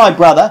have given thy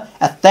brother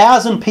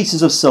 1,000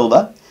 pieces of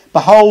silver.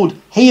 Behold,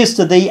 he is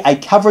to thee a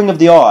covering of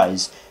the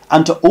eyes,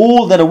 unto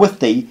all that are with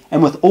thee,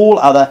 and with all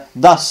other,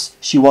 thus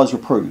she was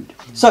reproved.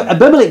 So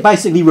Abimelech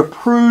basically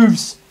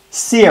reproves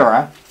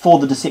Sarah for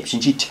the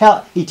deception.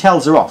 He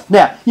tells her off.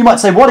 Now, you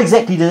might say, what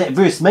exactly does that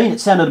verse mean? It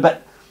sounded a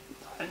bit,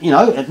 you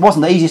know, it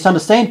wasn't the easiest to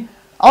understand.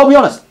 I'll be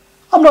honest,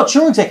 I'm not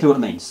sure exactly what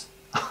it means.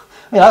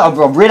 You know,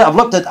 I've read it, I've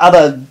looked at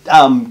other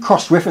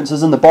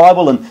cross-references in the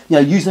Bible and, you know,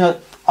 using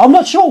it. I'm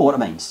not sure what it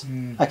means.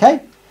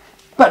 Okay?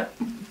 But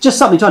just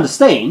something to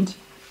understand,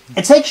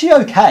 it's actually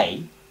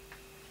okay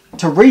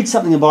to read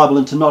something in the Bible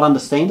and to not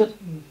understand it.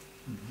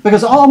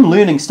 Because I'm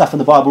learning stuff in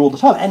the Bible all the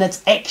time, and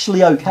it's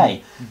actually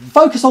okay.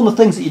 Focus on the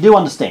things that you do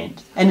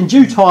understand, and in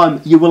due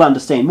time you will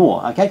understand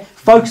more. Okay?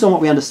 Focus on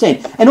what we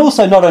understand. And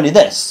also, not only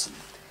this,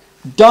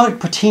 don't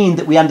pretend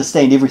that we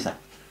understand everything.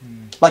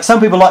 Like some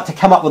people like to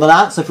come up with an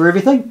answer for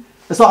everything.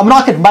 It's like, I mean,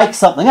 I could make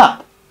something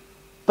up,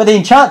 but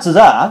then chances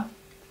are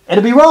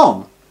it'll be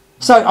wrong.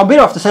 So I'm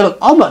better off to say, look,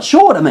 I'm not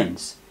sure what it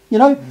means. You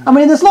know, I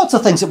mean, there's lots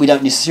of things that we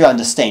don't necessarily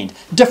understand.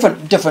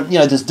 Different, you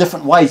know, there's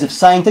different ways of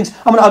saying things.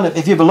 I don't know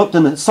if you ever looked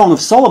in the Song of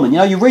Solomon, you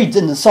know, you read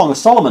in the Song of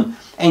Solomon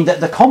and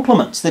the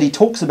compliments that he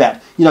talks about,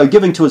 you know,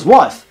 giving to his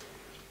wife.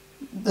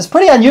 It's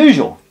pretty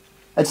unusual.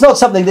 It's not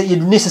something that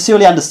you'd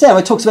necessarily understand.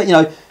 He talks about, you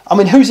know, I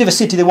mean, who's ever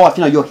said to their wife,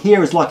 you know, your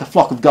hair is like a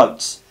flock of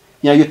goats.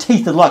 You know, your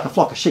teeth are like a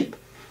flock of sheep.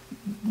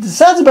 It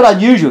sounds a bit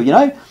unusual, you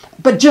know,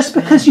 but just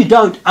because you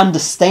don't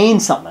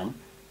understand something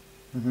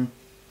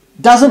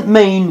doesn't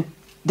mean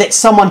that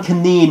someone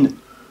can then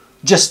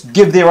just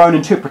give their own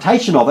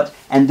interpretation of it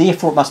and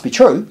therefore it must be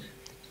true.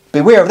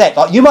 Beware of that.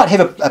 Like, you might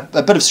have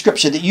a bit of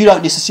scripture that you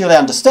don't necessarily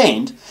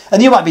understand,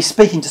 and you might be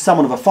speaking to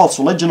someone of a false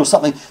religion or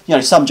something, you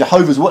know, some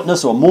Jehovah's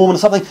Witness or Mormon or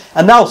something,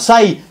 and they'll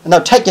say, and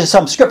they'll take you to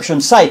some scripture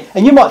and say,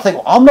 and you might think,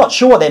 well, I'm not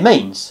sure what that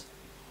means.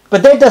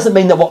 But that doesn't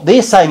mean that what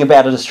they're saying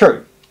about it is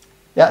true.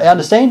 Yeah, you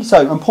understand?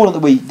 So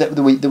important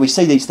that we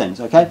see these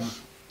things, okay?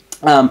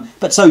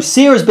 But so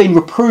Sarah's been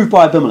reproved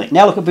by Abimelech.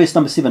 Now look at verse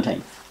number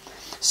 17.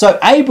 So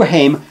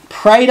Abraham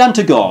prayed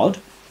unto God,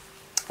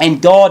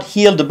 and God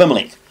healed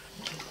Abimelech,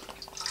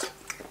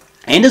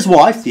 and his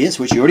wife, yes,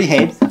 which he already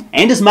had,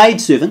 and his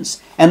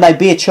maidservants, and they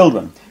bare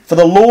children. For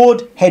the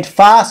Lord had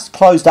fast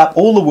closed up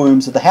all the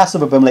wombs of the house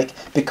of Abimelech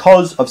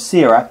because of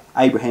Sarah,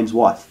 Abraham's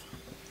wife.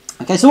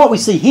 Okay, so what we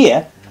see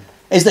here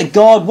is that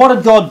God, what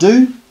did God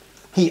do?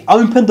 he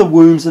opened the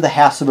wombs of the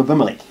house of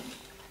Abimelech.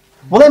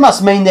 Well, that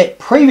must mean that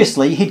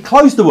previously he'd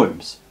closed the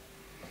wombs.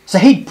 So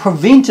he'd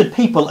prevented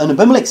people in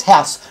Abimelech's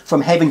house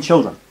from having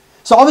children.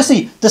 So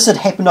obviously this had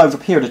happened over a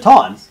period of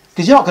time,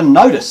 because you're not going to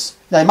notice.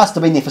 They must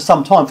have been there for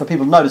some time for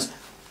people to notice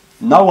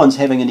no one's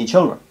having any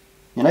children.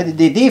 You know,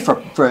 they're there for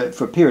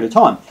a period of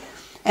time.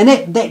 And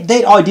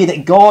that idea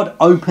that God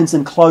opens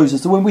and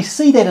closes the womb, we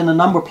see that in a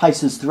number of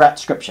places throughout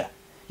Scripture.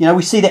 You know,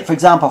 we see that, for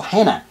example,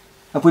 Hannah.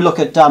 If we look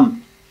at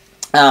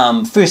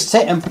First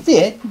Samuel,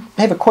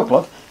 have a quick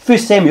look. 1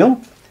 Samuel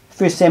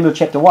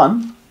chapter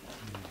 1.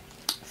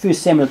 1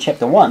 Samuel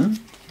chapter 1.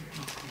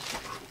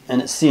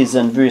 And it says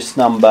in verse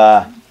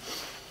number...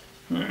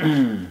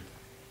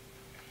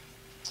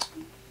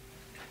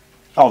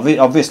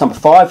 verse number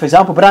 5, for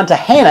example. But unto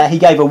Hannah he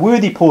gave a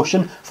worthy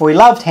portion, for he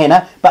loved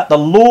Hannah, but the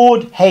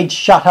Lord had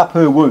shut up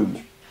her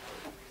womb.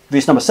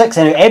 Verse number 6,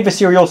 and her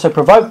adversary also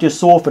provoked her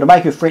sore for to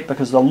make her fret,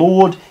 because the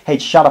Lord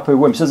had shut up her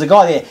womb. So there's a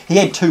guy there, he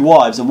had 2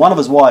 wives, and one of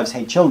his wives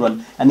had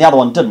children, and the other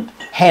one didn't,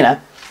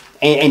 Hannah.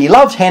 And he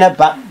loved Hannah,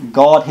 but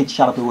God had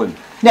shut up her womb.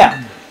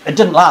 Now, it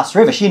didn't last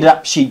forever.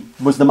 She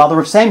was the mother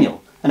of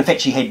Samuel. And in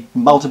fact, she had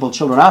multiple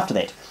children after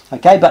that.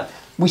 Okay, but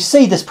we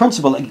see this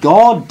principle that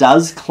God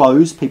does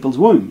close people's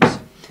wombs.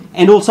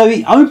 And also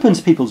he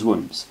opens people's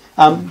wombs.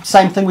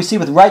 Same thing we see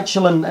with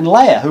Rachel and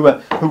Leah, who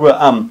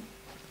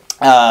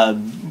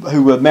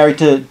were married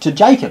to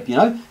Jacob, you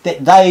know,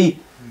 that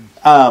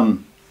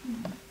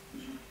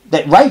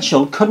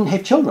Rachel couldn't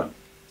have children.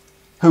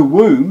 Her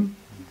womb,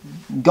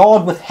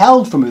 God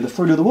withheld from her the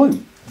fruit of the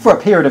womb for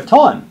a period of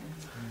time.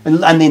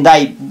 And then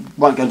they,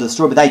 won't go into the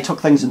story, but they took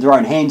things into their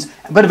own hands.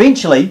 But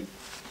eventually,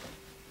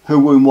 her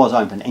womb was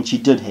open, and she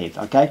did have,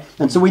 okay?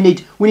 And so we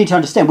need to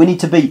understand, we need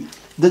to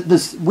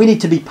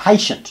be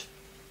patient,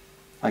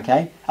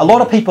 okay? A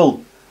lot of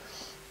people,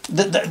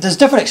 there's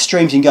different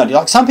extremes you can go into.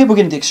 Like some people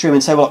get into the extreme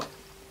and say, well, look,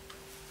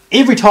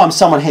 every time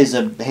someone has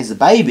a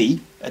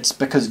baby, it's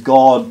because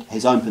God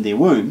has opened their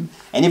womb,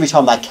 and every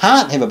time they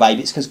can't have a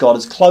baby, it's because God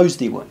has closed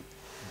their womb.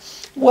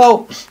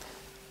 Well,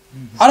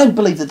 I don't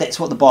believe that that's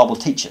what the Bible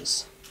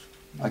teaches,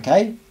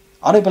 okay?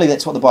 I don't believe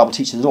that's what the Bible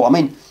teaches at all. I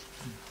mean,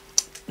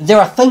 there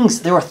are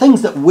things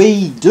that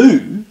we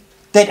do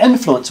that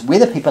influence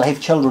whether people have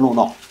children or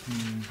not.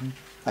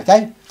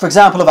 Okay? For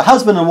example, if a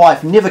husband and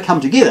wife never come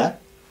together,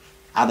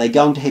 are they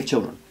going to have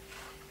children?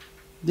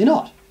 They're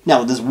not.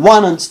 Now, there's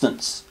one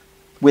instance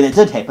where that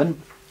did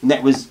happen, and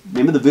that was,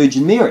 remember, the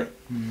Virgin Mary.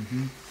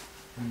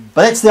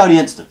 But that's the only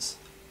instance.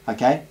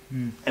 Okay?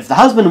 If the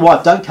husband and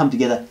wife don't come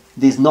together,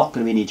 there's not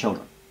going to be any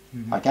children.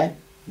 Okay?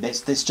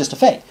 That's just a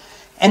fact.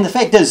 And the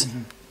fact is,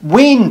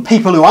 when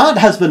people who aren't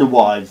husband and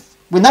wife,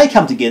 when they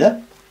come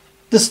together,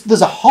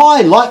 there's a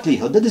high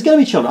likelihood that there's going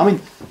to be children. I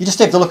mean, you just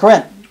have to look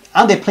around.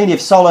 Aren't there plenty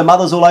of solo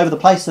mothers all over the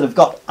place that have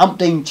got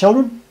umpteen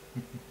children?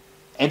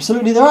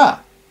 Absolutely there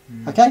are.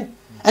 Okay?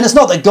 And it's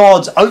not that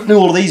God's opening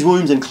all of these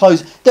wombs and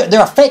closing. There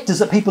are factors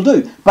that people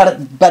do. But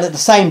at the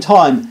same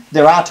time,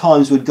 there are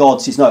times when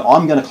God says, no,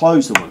 I'm going to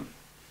close the womb.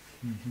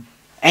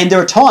 And there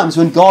are times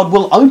when God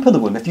will open the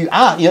womb. If you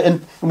are, you know,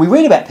 and we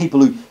read about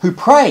people who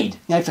prayed,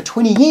 you know, for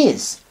 20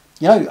 years.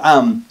 You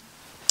know,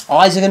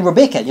 Isaac and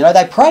Rebecca, you know,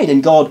 they prayed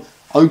and God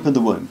opened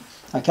the womb.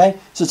 Okay?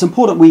 So it's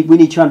important we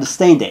need to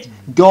understand that.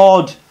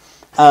 God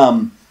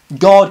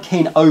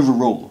can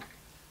overrule.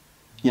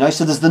 You know,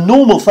 so there's the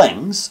normal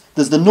things,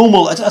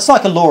 it's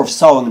like a law of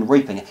sowing and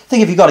reaping.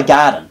 Think if you've got a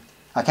garden.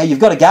 Okay, you've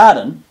got a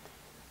garden,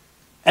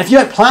 and if you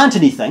don't plant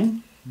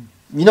anything,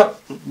 you're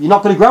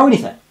not going to grow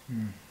anything.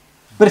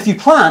 But if you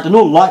plant, in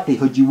all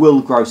likelihood you will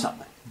grow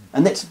something.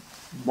 And that's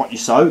what you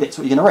sow, that's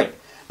what you're going to reap.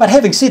 But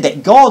having said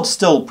that, God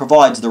still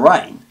provides the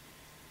rain.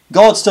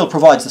 God still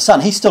provides the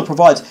sun. He still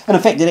provides, and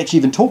in fact it actually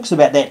even talks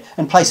about that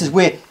in places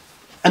where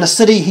in a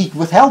city he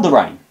withheld the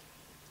rain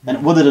and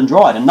it withered and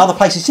dried. In another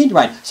place he sent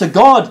rain. So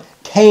God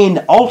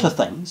can alter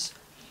things,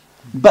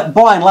 but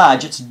by and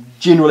large it's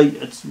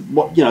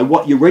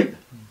what you reap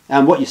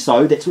and what you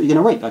sow, that's what you're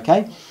going to reap,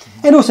 okay?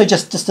 And also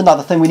just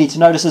another thing we need to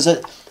notice is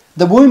that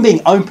the womb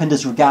being opened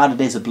is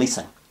regarded as a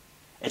blessing.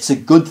 It's a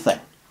good thing,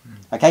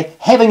 okay?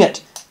 Having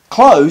it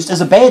closed is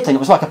a bad thing. It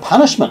was like a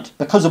punishment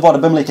because of what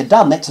Abimelech had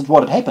done. That's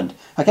what had happened.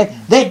 Okay,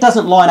 that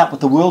doesn't line up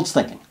with the world's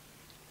thinking.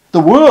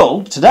 The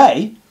world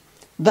today,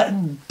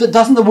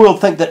 doesn't the world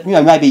think that, you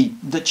know, maybe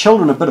that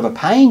children are a bit of a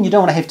pain? You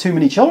don't want to have too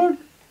many children,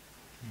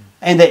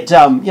 and that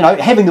you know,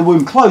 having the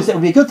womb closed, that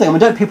would be a good thing. I mean,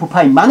 don't people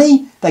pay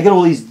money? They get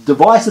all these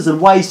devices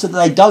and ways so that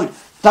they don't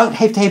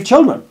have to have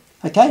children.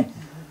 Okay,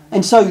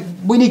 and so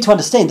we need to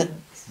understand that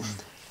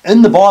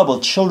in the Bible,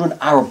 children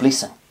are a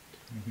blessing.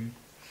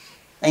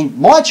 And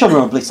my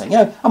children are a blessing. You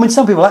know, I mean,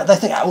 some people, they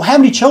think, well, how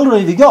many children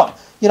have you got?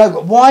 You know,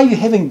 why are you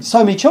having so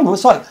many children?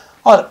 It's like,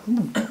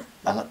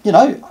 you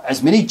know,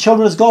 as many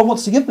children as God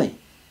wants to give me.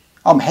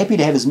 I'm happy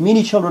to have as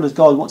many children as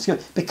God wants to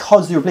give me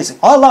because they're a blessing.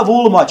 I love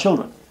all of my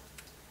children.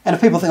 And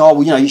if people think, oh,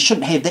 well, you know, you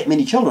shouldn't have that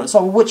many children. It's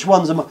like, well, which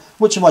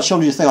of my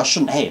children do you think I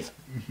shouldn't have?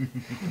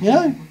 You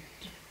know?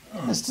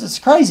 It's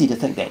crazy to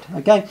think that,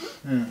 okay?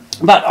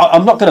 But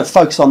I'm not going to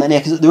focus on that now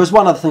because there is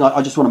one other thing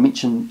I just want to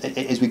mention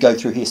as we go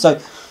through here.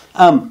 So,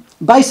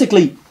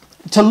 basically,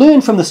 to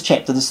learn from this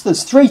chapter,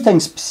 there's three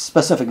things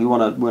specifically we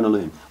want to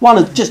learn. One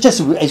is, just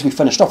as we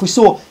finished off, we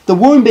saw the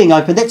womb being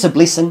open, that's a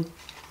blessing.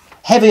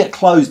 Having it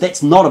closed,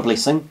 that's not a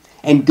blessing.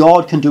 And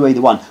God can do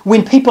either one.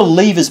 When people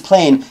leave his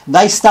plan,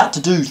 they start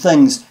to do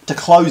things to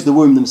close the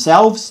womb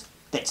themselves.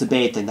 That's a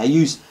bad thing. They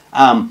use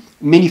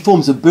many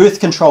forms of birth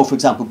control, for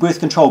example. Birth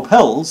control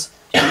pills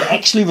that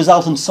actually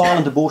result in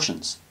silent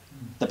abortions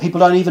that people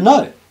don't even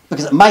know,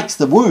 because it makes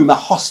the womb a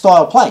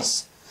hostile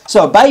place.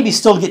 So a baby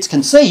still gets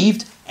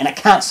conceived and it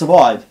can't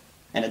survive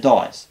and it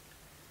dies.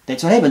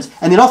 That's what happens.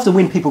 And then often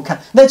when people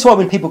that's why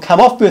when people come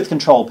off birth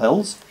control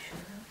pills,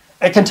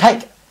 it can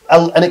take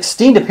an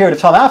extended period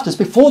of time afterwards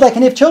before they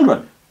can have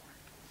children,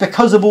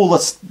 because of all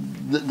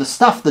the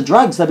stuff, the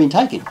drugs they've been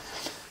taking.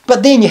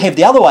 But then you have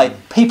the other way.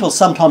 People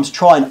sometimes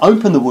try and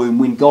open the womb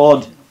when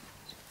God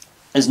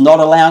is not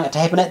allowing it to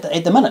happen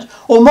at the minute.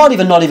 Or it might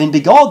even not even be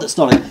God that's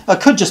not.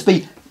 It could just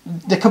be,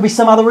 there could be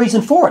some other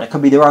reason for it. It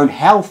could be their own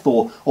health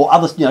or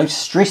other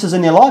stresses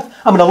in their life.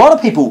 I mean, a lot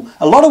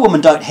of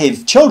women don't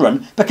have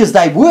children because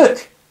they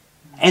work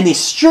and they're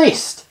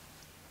stressed.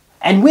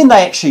 And when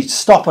they actually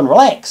stop and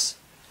relax,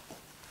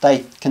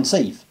 they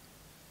conceive.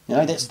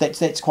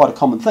 That's quite a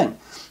common thing.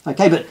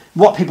 Okay, but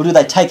what people do,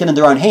 they take it in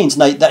their own hands,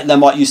 and they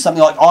might use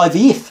something like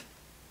IVF,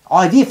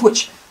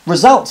 which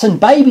results in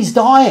babies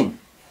dying.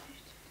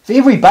 For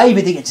every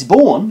baby that gets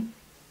born,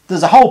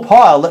 there's a whole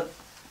pile that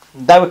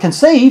they were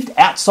conceived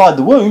outside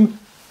the womb.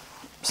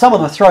 Some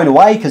of them are thrown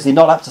away because they're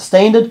not up to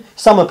standard.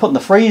 Some are put in the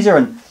freezer,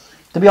 and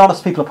to be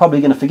honest, people are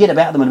probably going to forget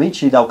about them, and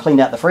eventually they'll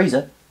clean out the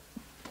freezer.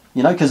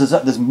 Because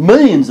there's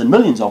millions and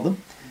millions of them.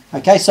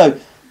 Okay, so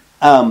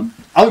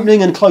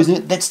opening and closing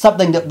it, that's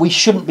something that we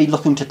shouldn't be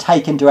looking to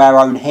take into our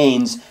own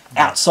hands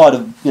outside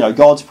of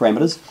God's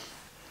parameters.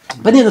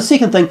 But then the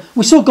second thing,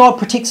 we saw God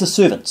protects his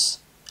servants.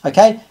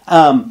 Okay,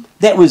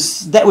 that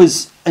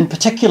was in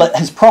particular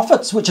his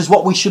prophets, which is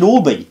what we should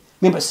all be.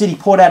 Remember, it said he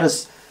poured out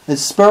his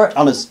spirit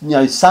on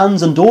his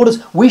sons and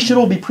daughters. We should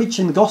all be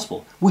preaching the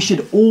gospel. We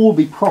should all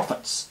be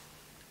prophets.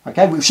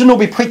 Okay, we shouldn't all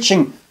be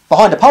preaching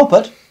behind a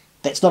pulpit.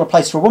 That's not a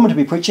place for a woman to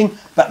be preaching.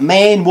 But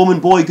man, woman,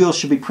 boy, girl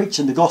should be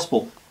preaching the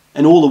gospel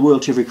in all the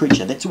world to every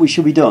creature. That's what we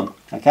should be doing.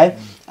 Okay,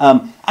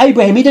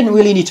 Abraham, he didn't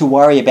really need to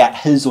worry about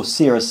his or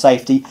Sarah's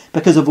safety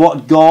because of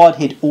what God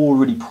had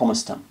already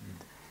promised him.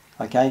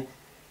 Okay.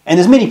 And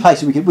there's many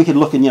places we could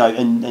look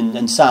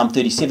in Psalm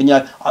 37.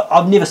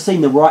 I've never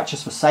seen the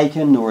righteous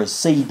forsaken or his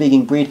seed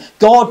begging bread.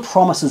 God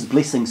promises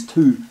blessings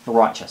to the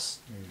righteous.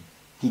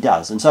 He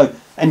does. And so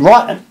and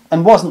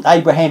wasn't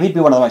Abraham? He'd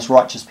be one of the most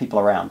righteous people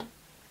around.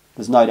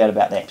 There's no doubt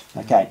about that.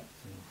 Okay.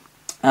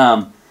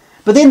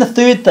 But then the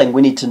third thing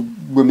we need to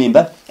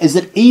remember is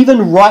that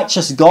even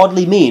righteous,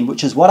 godly men,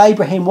 which is what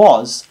Abraham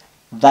was,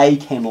 they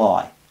can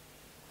lie.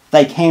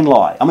 They can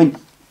lie. I mean,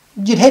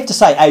 you'd have to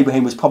say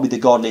Abraham was probably the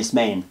godliest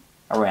man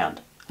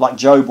around, like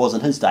Job was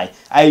in his day.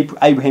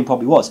 Abraham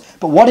probably was.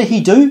 But what did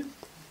he do?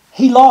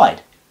 He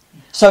lied.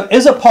 So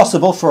is it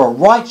possible for a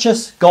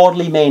righteous,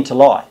 godly man to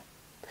lie?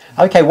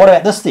 Okay, what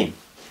about this then?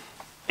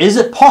 Is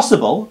it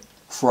possible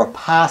for a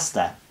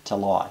pastor to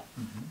lie?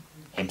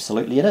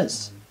 Absolutely it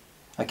is.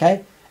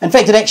 Okay? In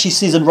fact, it actually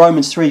says in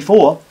Romans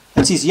 3:4,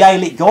 it says, "Yea,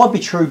 let God be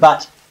true,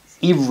 but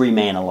every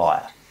man a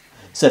liar."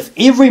 So if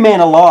every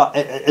man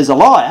is a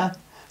liar,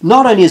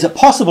 not only is it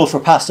possible for a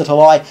pastor to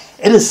lie,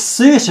 it is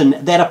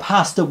certain that a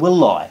pastor will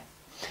lie.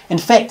 In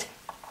fact,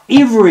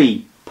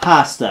 every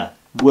pastor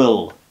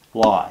will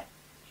lie.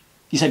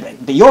 You say,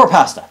 but you're a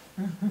pastor.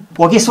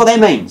 Well, guess what that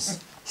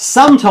means?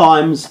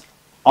 Sometimes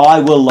I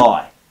will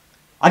lie.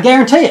 I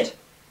guarantee it.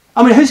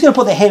 I mean, who's going to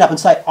put their hand up and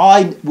say,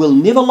 I will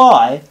never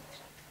lie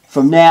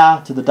from now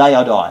to the day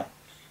I die?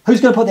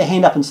 Who's going to put their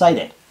hand up and say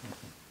that?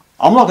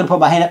 I'm not going to put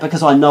my hand up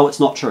because I know it's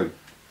not true.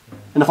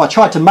 And if I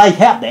tried to make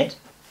out that,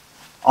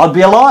 I'd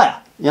be a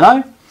liar,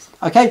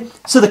 Okay,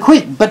 so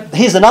but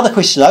here's another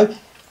question though.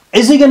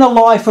 Is he going to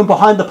lie from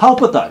behind the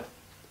pulpit though?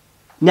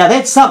 Now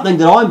that's something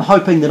that I'm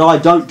hoping that I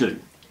don't do.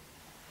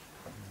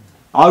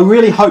 I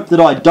really hope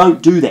that I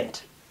don't do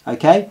that,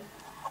 okay?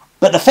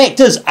 But the fact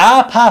is,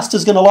 are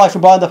pastors going to lie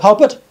from behind the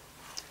pulpit?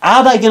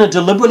 Are they going to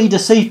deliberately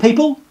deceive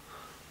people?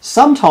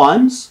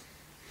 Sometimes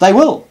they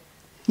will.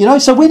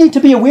 So we need to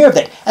be aware of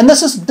that. And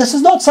this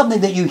is not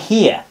something that you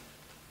hear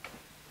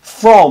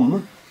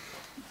from,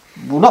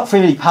 well, not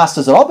from any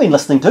pastors that I've been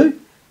listening to.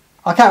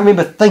 I can't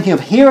remember thinking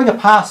of hearing a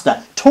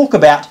pastor talk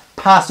about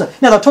pastor.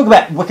 Now, they'll talk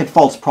about wicked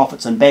false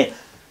prophets and bad,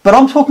 but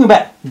I'm talking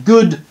about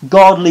good,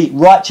 godly,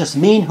 righteous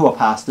men who are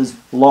pastors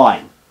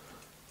lying.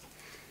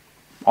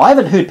 I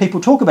haven't heard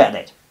people talk about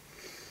that.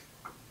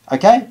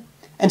 Okay?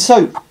 And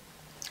so,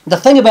 the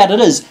thing about it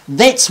is,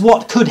 that's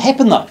what could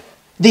happen though.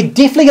 They're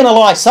definitely going to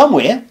lie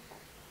somewhere.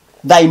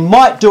 They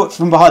might do it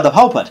from behind the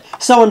pulpit.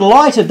 So in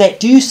light of that,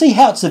 do you see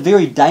how it's a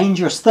very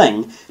dangerous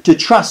thing to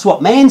trust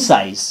what man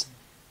says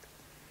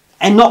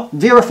and not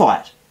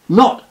verify it,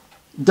 not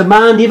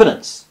demand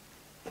evidence,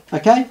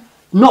 okay?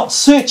 Not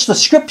search the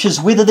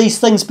scriptures whether these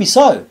things be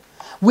so.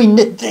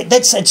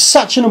 It's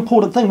such an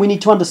important thing we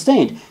need to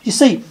understand. You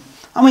see,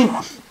 I mean,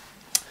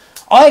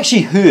 I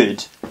actually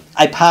heard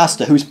a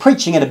pastor who was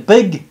preaching at a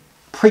big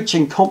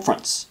preaching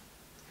conference.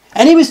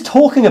 And he was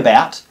talking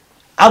about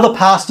other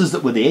pastors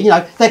that were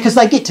there, because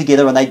they get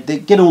together and they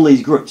get all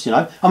these groups,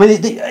 I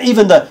mean,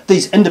 even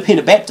these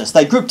independent Baptists,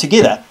 they group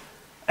together,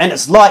 and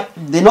it's like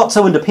they're not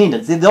so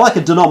independent. They're like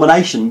a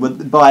denomination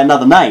by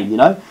another name,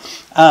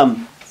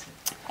 And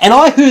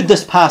I heard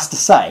this pastor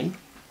say,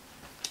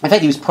 in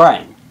fact, he was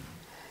praying,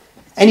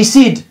 and he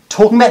said,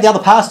 talking about the other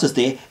pastors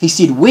there, he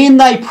said, when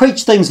they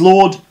preach things,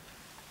 Lord,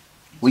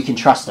 we can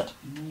trust it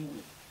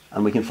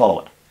and we can follow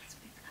it.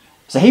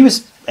 So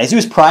as he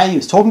was praying, he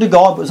was talking to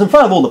God, but it was in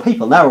front of all the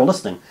people, and they were all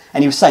listening.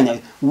 And he was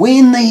saying,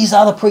 when these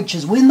other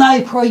preachers, when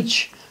they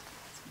preach,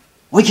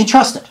 we can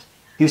trust it.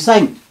 He was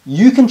saying,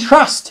 you can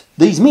trust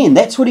these men.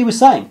 That's what he was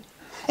saying.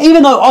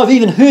 Even though I've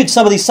even heard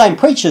some of these same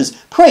preachers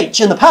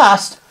preach in the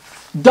past,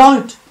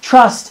 don't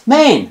trust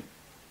man.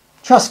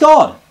 Trust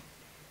God.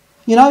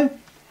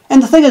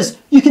 And the thing is,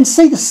 you can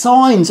see the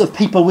signs of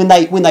people when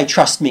they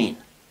trust men.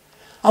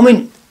 I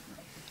mean,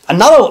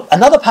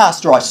 another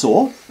pastor I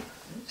saw,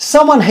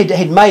 someone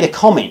had made a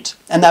comment,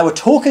 and they were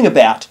talking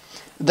about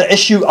the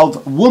issue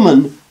of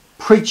women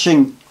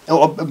preaching,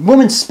 or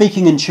women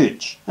speaking in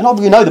church. And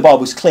we know the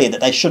Bible's clear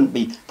that they shouldn't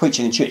be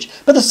preaching in church.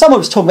 But someone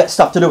was talking about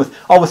stuff to do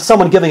with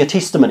someone giving a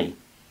testimony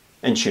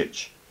in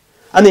church.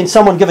 And then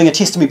someone giving a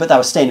testimony, but they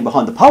were standing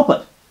behind the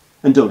pulpit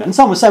and doing it. And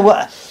someone was saying,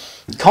 well,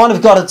 it kind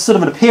of got a sort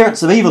of an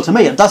appearance of evil to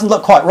me. It doesn't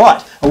look quite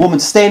right. A woman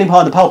standing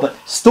behind the pulpit,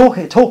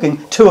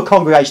 talking to a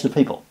congregation of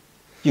people.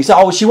 You say,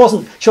 she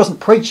wasn't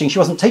preaching, she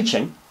wasn't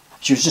teaching.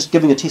 She was just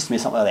giving a testimony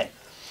or something like that.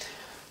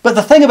 But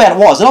the thing about it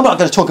was, and I'm not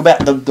going to talk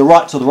about the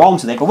rights or the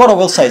wrongs of that, but what I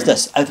will say is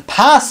this. A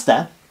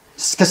pastor,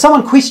 because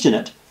someone questioned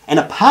it, and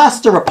a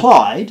pastor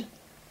replied,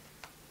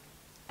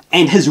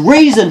 and his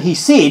reason, he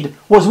said,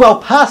 was,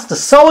 well, Pastor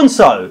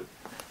so-and-so,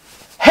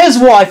 his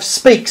wife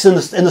speaks in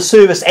the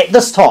service at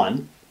this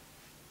time,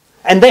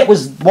 and that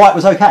was why it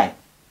was okay.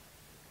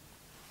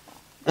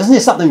 Isn't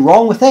there something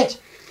wrong with that?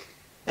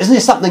 Isn't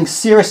there something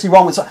seriously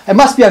wrong with it? It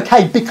must be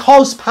okay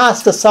because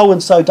Pastor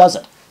so-and-so does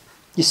it.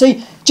 You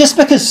see, just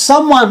because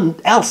someone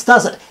else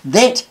does it,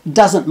 that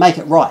doesn't make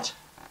it right.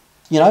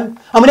 I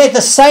mean, at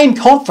the same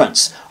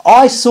conference,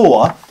 I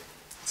saw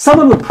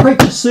someone would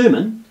preach a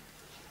sermon,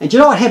 and do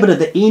you know what happened at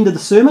the end of the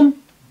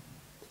sermon?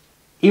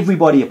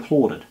 Everybody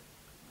applauded.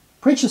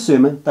 Preach a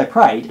sermon, they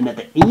prayed, and at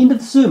the end of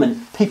the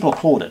sermon, people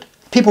applauded.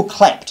 People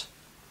clapped.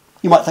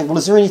 You might think, well,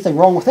 is there anything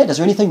wrong with that? Is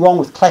there anything wrong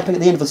with clapping at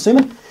the end of the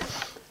sermon?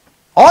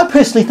 I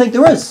personally think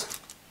there is.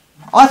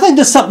 I think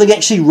there's something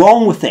actually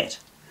wrong with that.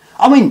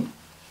 I mean,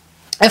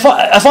 if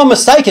I'm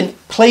mistaken,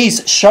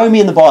 please show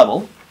me in the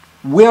Bible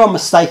where I'm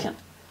mistaken.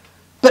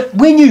 But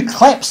when you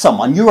clap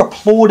someone, you're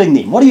applauding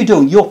them. What are you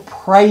doing? You're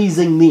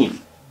praising them,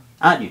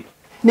 aren't you?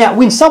 Now,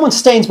 when someone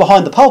stands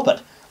behind the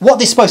pulpit, what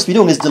they're supposed to be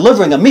doing is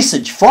delivering a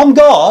message from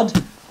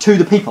God to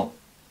the people.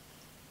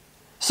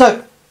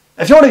 So,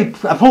 if you want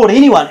to applaud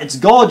anyone, it's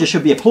God you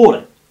should be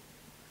applauding.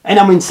 And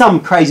I mean,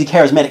 some crazy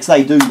charismatics,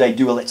 they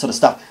do all that sort of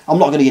stuff. I'm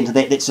not going to get into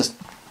that. That's just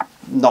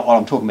not what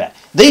I'm talking about.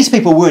 These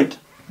people weren't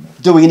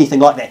doing anything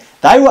like that.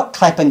 They were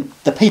clapping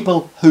the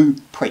people who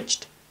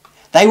preached.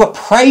 They were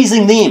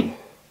praising them.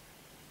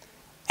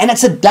 And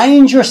it's a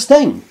dangerous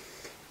thing.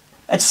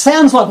 It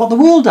sounds like what the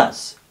world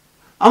does.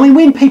 I mean,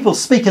 when people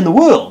speak in the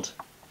world,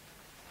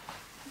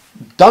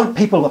 don't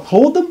people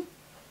applaud them?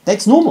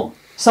 That's normal.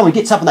 Someone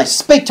gets up and they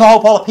speak to a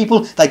whole pile of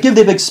people, they give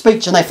their big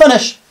speech and they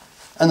finish,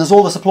 and there's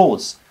all this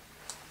applause.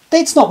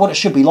 That's not what it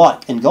should be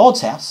like in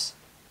God's house.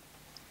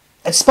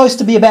 It's supposed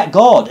to be about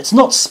God. It's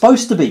not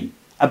supposed to be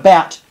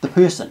about the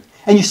person.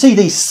 And you see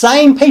these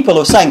same people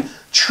who are saying,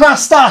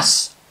 trust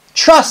us,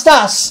 trust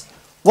us.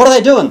 What are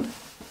they doing?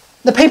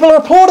 The people are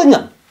applauding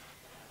them.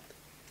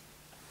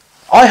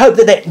 I hope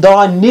that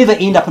I never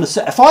end up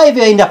if I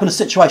ever end up in a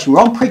situation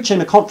where I'm preaching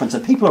a conference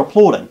and people are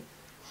applauding,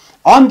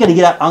 I'm going to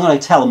get up, I'm going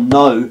to tell them,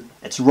 no,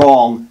 it's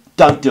wrong,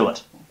 don't do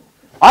it.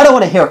 I don't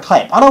want to hear a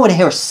clap. I don't want to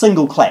hear a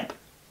single clap.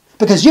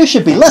 Because you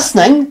should be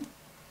listening,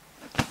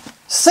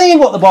 seeing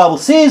what the Bible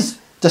says,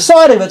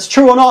 deciding if it's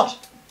true or not.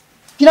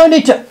 You don't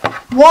need to.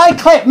 Why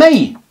clap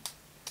me?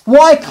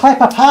 Why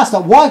clap a pastor?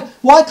 Why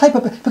clap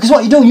a... Because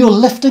what you're doing, you're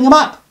lifting them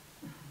up.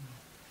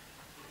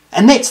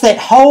 And that's that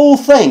whole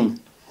thing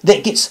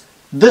that gets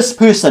this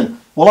person,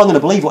 well, I'm going to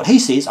believe what he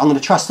says, I'm going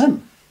to trust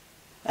him.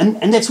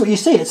 And that's what you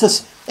see. It's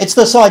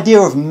this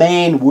idea of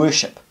man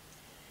worship.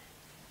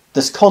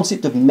 This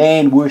concept of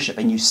man worship.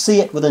 And you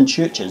see it within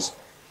churches,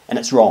 and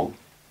it's wrong.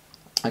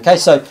 Okay,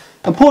 so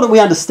important we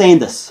understand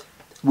this.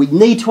 We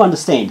need to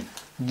understand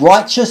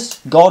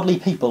righteous, godly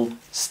people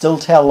still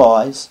tell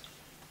lies,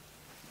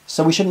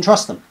 so we shouldn't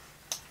trust them.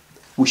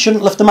 We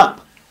shouldn't lift them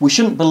up. We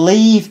shouldn't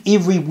believe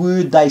every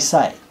word they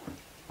say.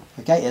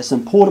 Okay, it's an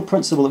important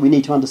principle that we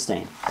need to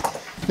understand.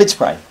 Let's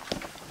pray.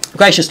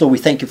 Gracious Lord, we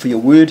thank you for your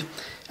word.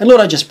 And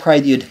Lord, I just pray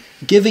that you'd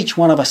give each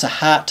one of us a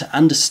heart to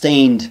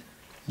understand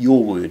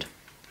your word,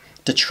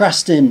 to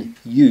trust in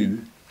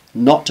you,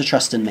 not to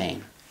trust in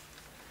man.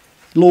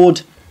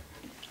 Lord,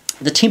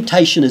 the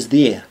temptation is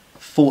there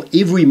for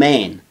every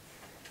man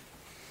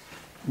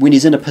when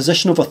he's in a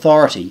position of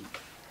authority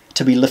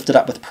to be lifted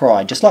up with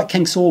pride, just like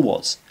King Saul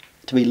was,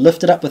 to be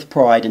lifted up with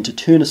pride and to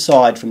turn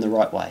aside from the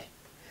right way.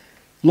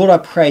 Lord, I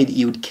pray that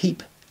you would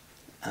keep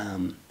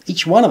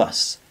each one of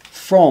us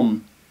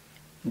from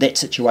that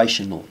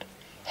situation, Lord.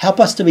 Help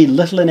us to be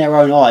little in our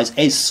own eyes,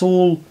 as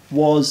Saul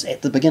was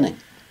at the beginning.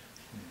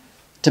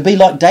 To be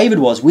like David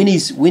was when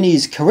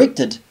he's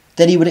corrected,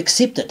 that he would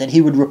accept it, that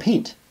he would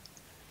repent.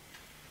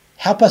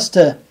 Help us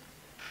to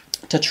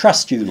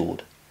trust you,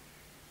 Lord.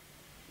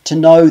 To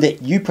know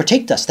that you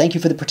protect us. Thank you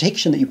for the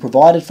protection that you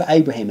provided for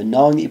Abraham, and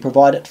knowing that you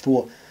provide it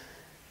for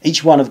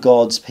each one of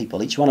God's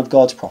people, each one of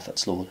God's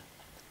prophets, Lord.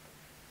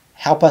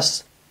 Help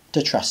us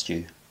to trust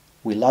you.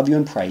 We love you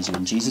and praise you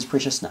in Jesus'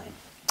 precious name.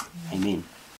 Amen.